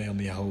and your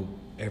family. I hope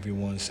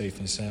everyone's safe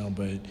and sound,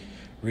 but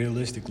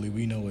realistically,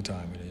 we know what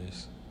time it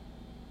is.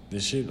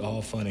 This shit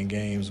all fun and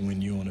games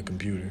when you on a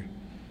computer,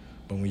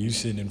 but when you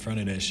sitting in front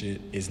of that shit,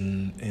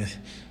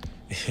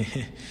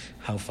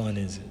 how fun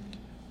is it?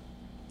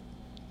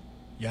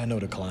 Y'all know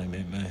the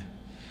climate, man.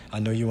 I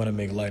know you want to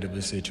make light of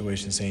the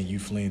situation saying you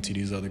fleeing to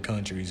these other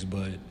countries,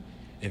 but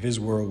if it's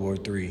World War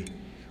III,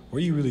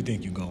 where you really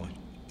think you going?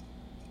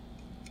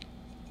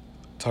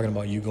 Talking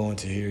about you going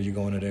to here, you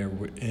going to there,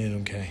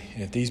 and okay.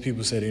 If these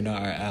people say they're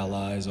not our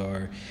allies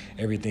or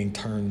everything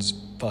turns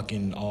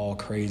fucking all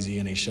crazy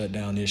and they shut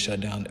down this,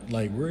 shut down,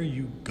 like, where are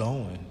you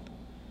going?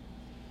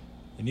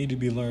 You need to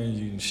be learning,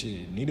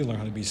 you need to learn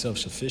how to be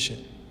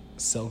self-sufficient.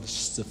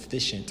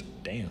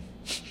 Damn.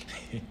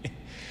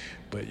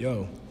 But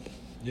yo,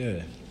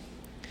 yeah.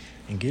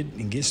 And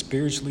get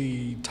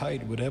spiritually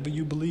tight. Whatever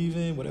you believe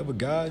in, whatever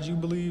God you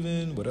believe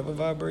in, whatever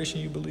vibration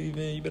you believe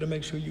in, you better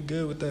make sure you're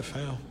good with that,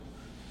 fam.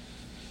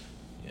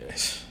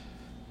 Yes.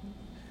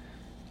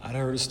 I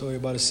heard a story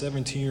about a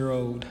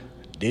 17-year-old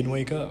didn't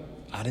wake up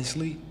out of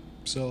sleep.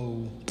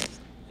 So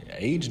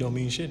age don't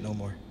mean shit no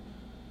more.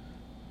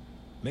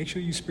 Make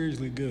sure you're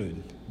spiritually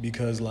good,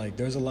 because like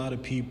there's a lot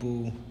of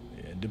people,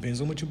 it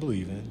depends on what you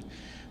believe in,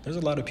 there's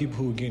a lot of people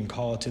who are getting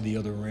called to the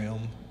other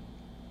realm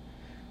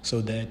so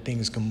that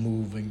things can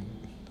move in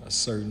a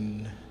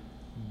certain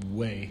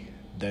way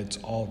that's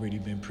already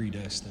been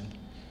predestined.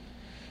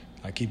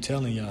 I keep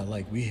telling y'all,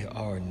 like, we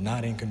are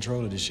not in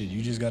control of this shit.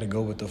 You just got to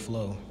go with the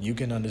flow. You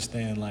can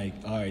understand, like,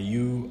 all right,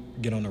 you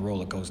get on the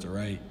roller coaster,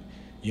 right?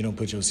 You don't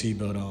put your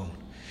seatbelt on.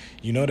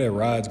 You know that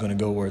ride's going to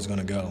go where it's going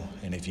to go.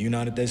 And if you're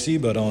not at that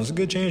seatbelt on, it's a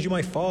good chance you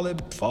might fall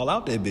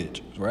out that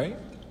bitch, right?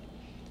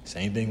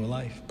 Same thing with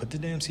life. Put the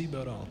damn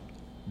seatbelt on.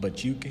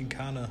 But you can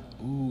kind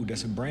of,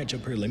 that's a branch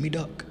up here. Let me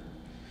duck.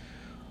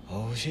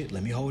 Oh, shit,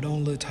 let me hold on a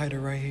little tighter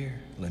right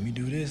here. Let me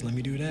do this, let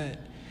me do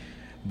that.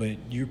 But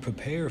you're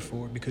prepared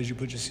for it because you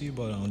put your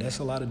seatbelt on. That's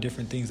a lot of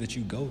different things that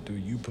you go through.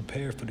 You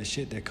prepare for the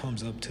shit that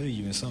comes up to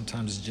you, and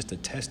sometimes it's just a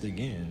test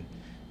again.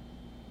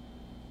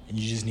 And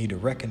you just need to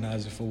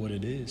recognize it for what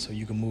it is so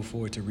you can move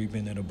forward to reap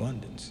in that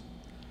abundance.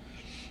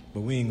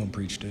 But we ain't gonna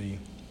preach to you.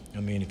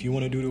 I mean, if you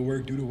want to do the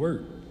work, do the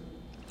work.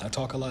 I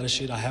talk a lot of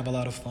shit. I have a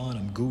lot of fun.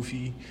 I'm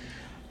goofy.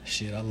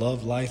 Shit, I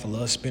love life. I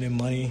love spending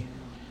money.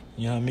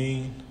 You know what I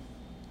mean?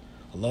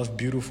 I love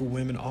beautiful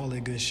women, all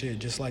that good shit,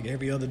 just like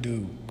every other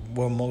dude.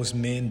 Well, most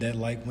men that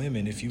like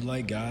women. If you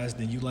like guys,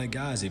 then you like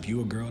guys. If you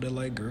a girl that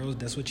like girls,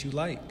 that's what you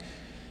like.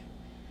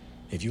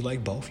 If you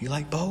like both, you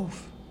like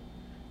both.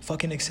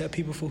 Fucking accept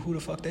people for who the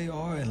fuck they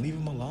are and leave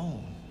them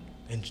alone.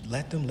 And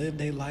let them live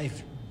their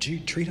life.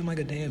 Treat them like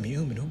a damn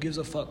human. Who gives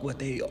a fuck what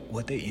they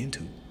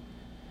into?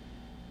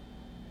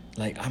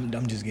 Like,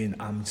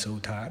 I'm so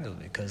tired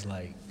of it, because,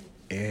 like,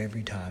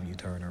 every time you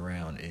turn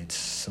around, it's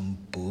some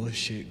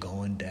bullshit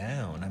going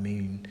down. I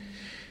mean,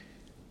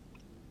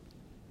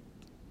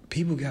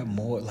 people got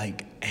more,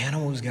 like,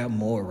 animals got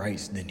more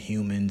rights than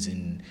humans,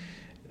 and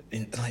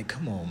like,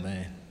 come on,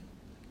 man.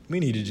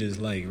 We need to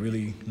just, like,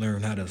 really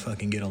learn how to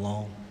fucking get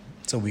along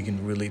so we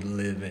can really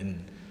live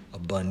in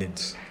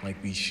abundance like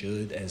we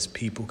should as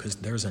people, because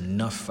there's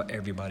enough for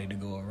everybody to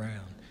go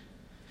around.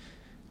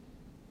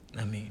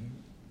 I mean,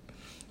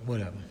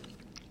 whatever.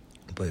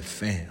 But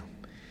fam,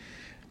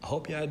 I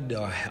hope y'all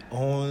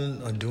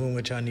are doing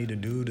what y'all need to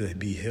do to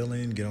be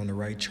healing, get on the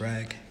right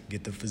track,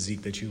 get the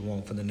physique that you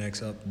want for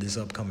this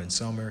upcoming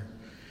summer.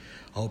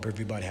 I hope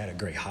everybody had a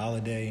great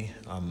holiday.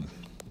 I'm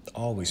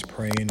always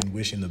praying and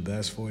wishing the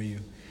best for you.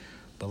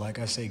 But like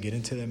I say, get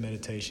into that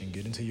meditation,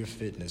 get into your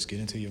fitness, get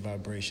into your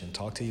vibration,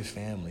 talk to your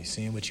family,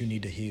 seeing what you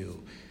need to heal.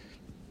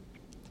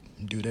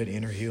 Do that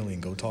inner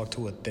healing. Go talk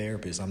to a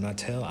therapist. I'm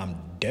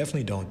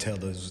definitely don't tell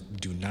those,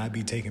 do not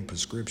be taking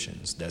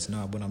prescriptions. That's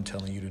not what I'm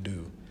telling you to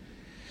do.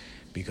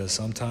 Because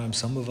sometimes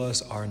some of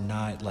us are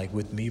not, like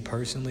with me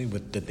personally,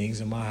 with the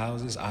things in my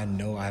houses, I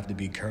know I have to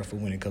be careful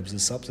when it comes to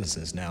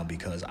substances now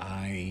because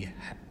I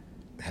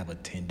have a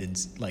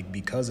tendency, like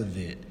because of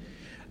it,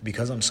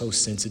 because I'm so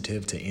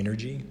sensitive to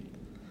energy,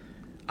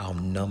 I'll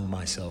numb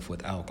myself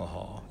with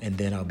alcohol and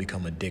then I'll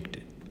become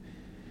addicted.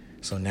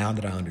 So now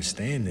that I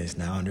understand this,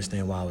 now I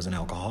understand why I was an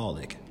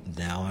alcoholic.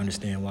 Now I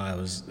understand why I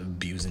was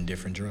abusing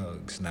different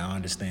drugs. Now I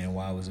understand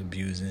why I was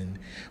abusing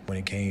when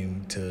it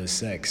came to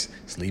sex,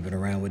 sleeping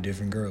around with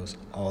different girls,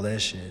 all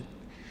that shit.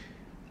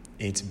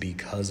 It's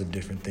because of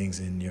different things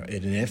and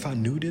if I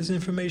knew this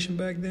information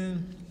back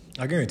then,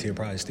 I guarantee it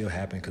probably still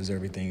happened because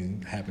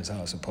everything happens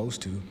how it's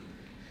supposed to.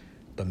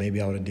 But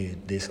maybe I would have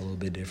did this a little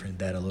bit different,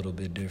 that a little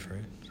bit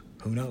different.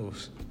 Who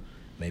knows?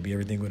 Maybe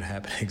everything would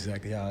happen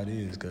exactly how it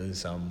is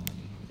because I'm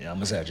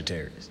a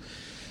Sagittarius.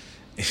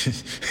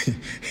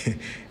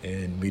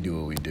 And we do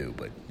what we do,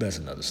 but that's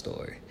another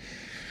story.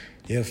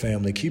 Yeah,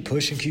 family, keep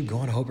pushing, keep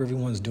going. I hope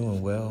everyone's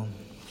doing well.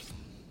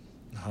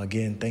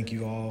 Again, thank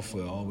you all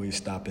for always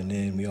stopping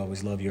in. We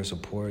always love your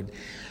support.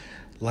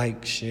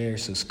 Like, share,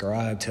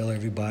 subscribe. Tell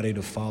everybody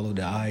to follow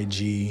the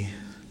IG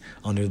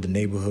under the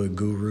Neighborhood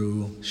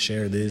Guru.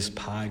 Share this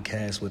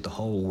podcast with the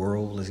whole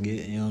world. Let's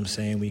get, you know what I'm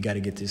saying? We got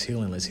to get this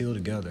healing. Let's heal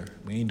together.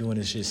 We ain't doing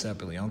this shit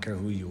separately. I don't care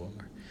who you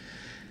are.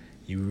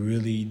 You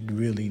really,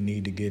 really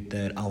need to get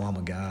that, oh, I'm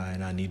a guy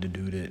and I need to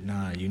do that.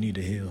 Nah, you need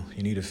to heal.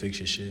 You need to fix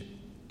your shit.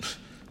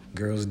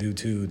 Girls do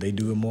too. They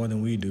do it more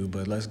than we do,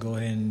 but let's go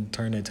ahead and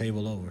turn that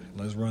table over.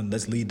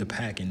 Let's lead the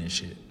pack in this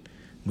shit.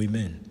 We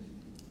men.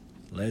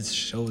 Let's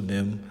show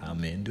them how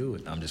men do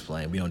it. I'm just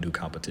playing. We don't do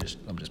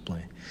competition. I'm just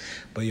playing.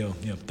 But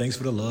thanks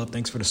for the love.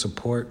 Thanks for the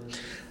support.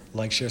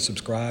 Like, share,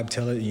 subscribe.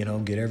 Tell it,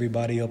 get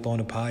everybody up on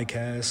the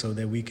podcast so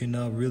that we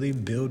can really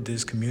build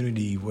this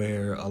community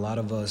where a lot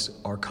of us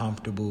are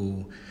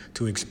comfortable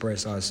to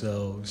express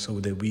ourselves so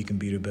that we can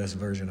be the best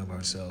version of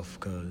ourselves.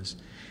 Because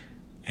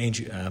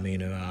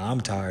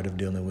I'm tired of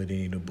dealing with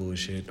any of the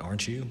bullshit.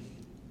 Aren't you?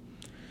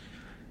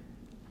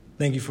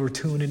 Thank you for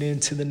tuning in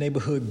to the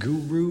Neighborhood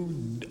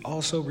Guru.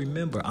 Also,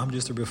 remember, I'm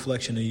just a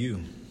reflection of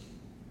you.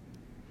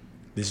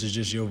 This is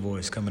just your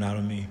voice coming out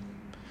of me.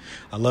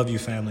 I love you,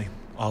 family.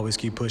 Always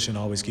keep pushing,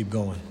 always keep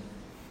going.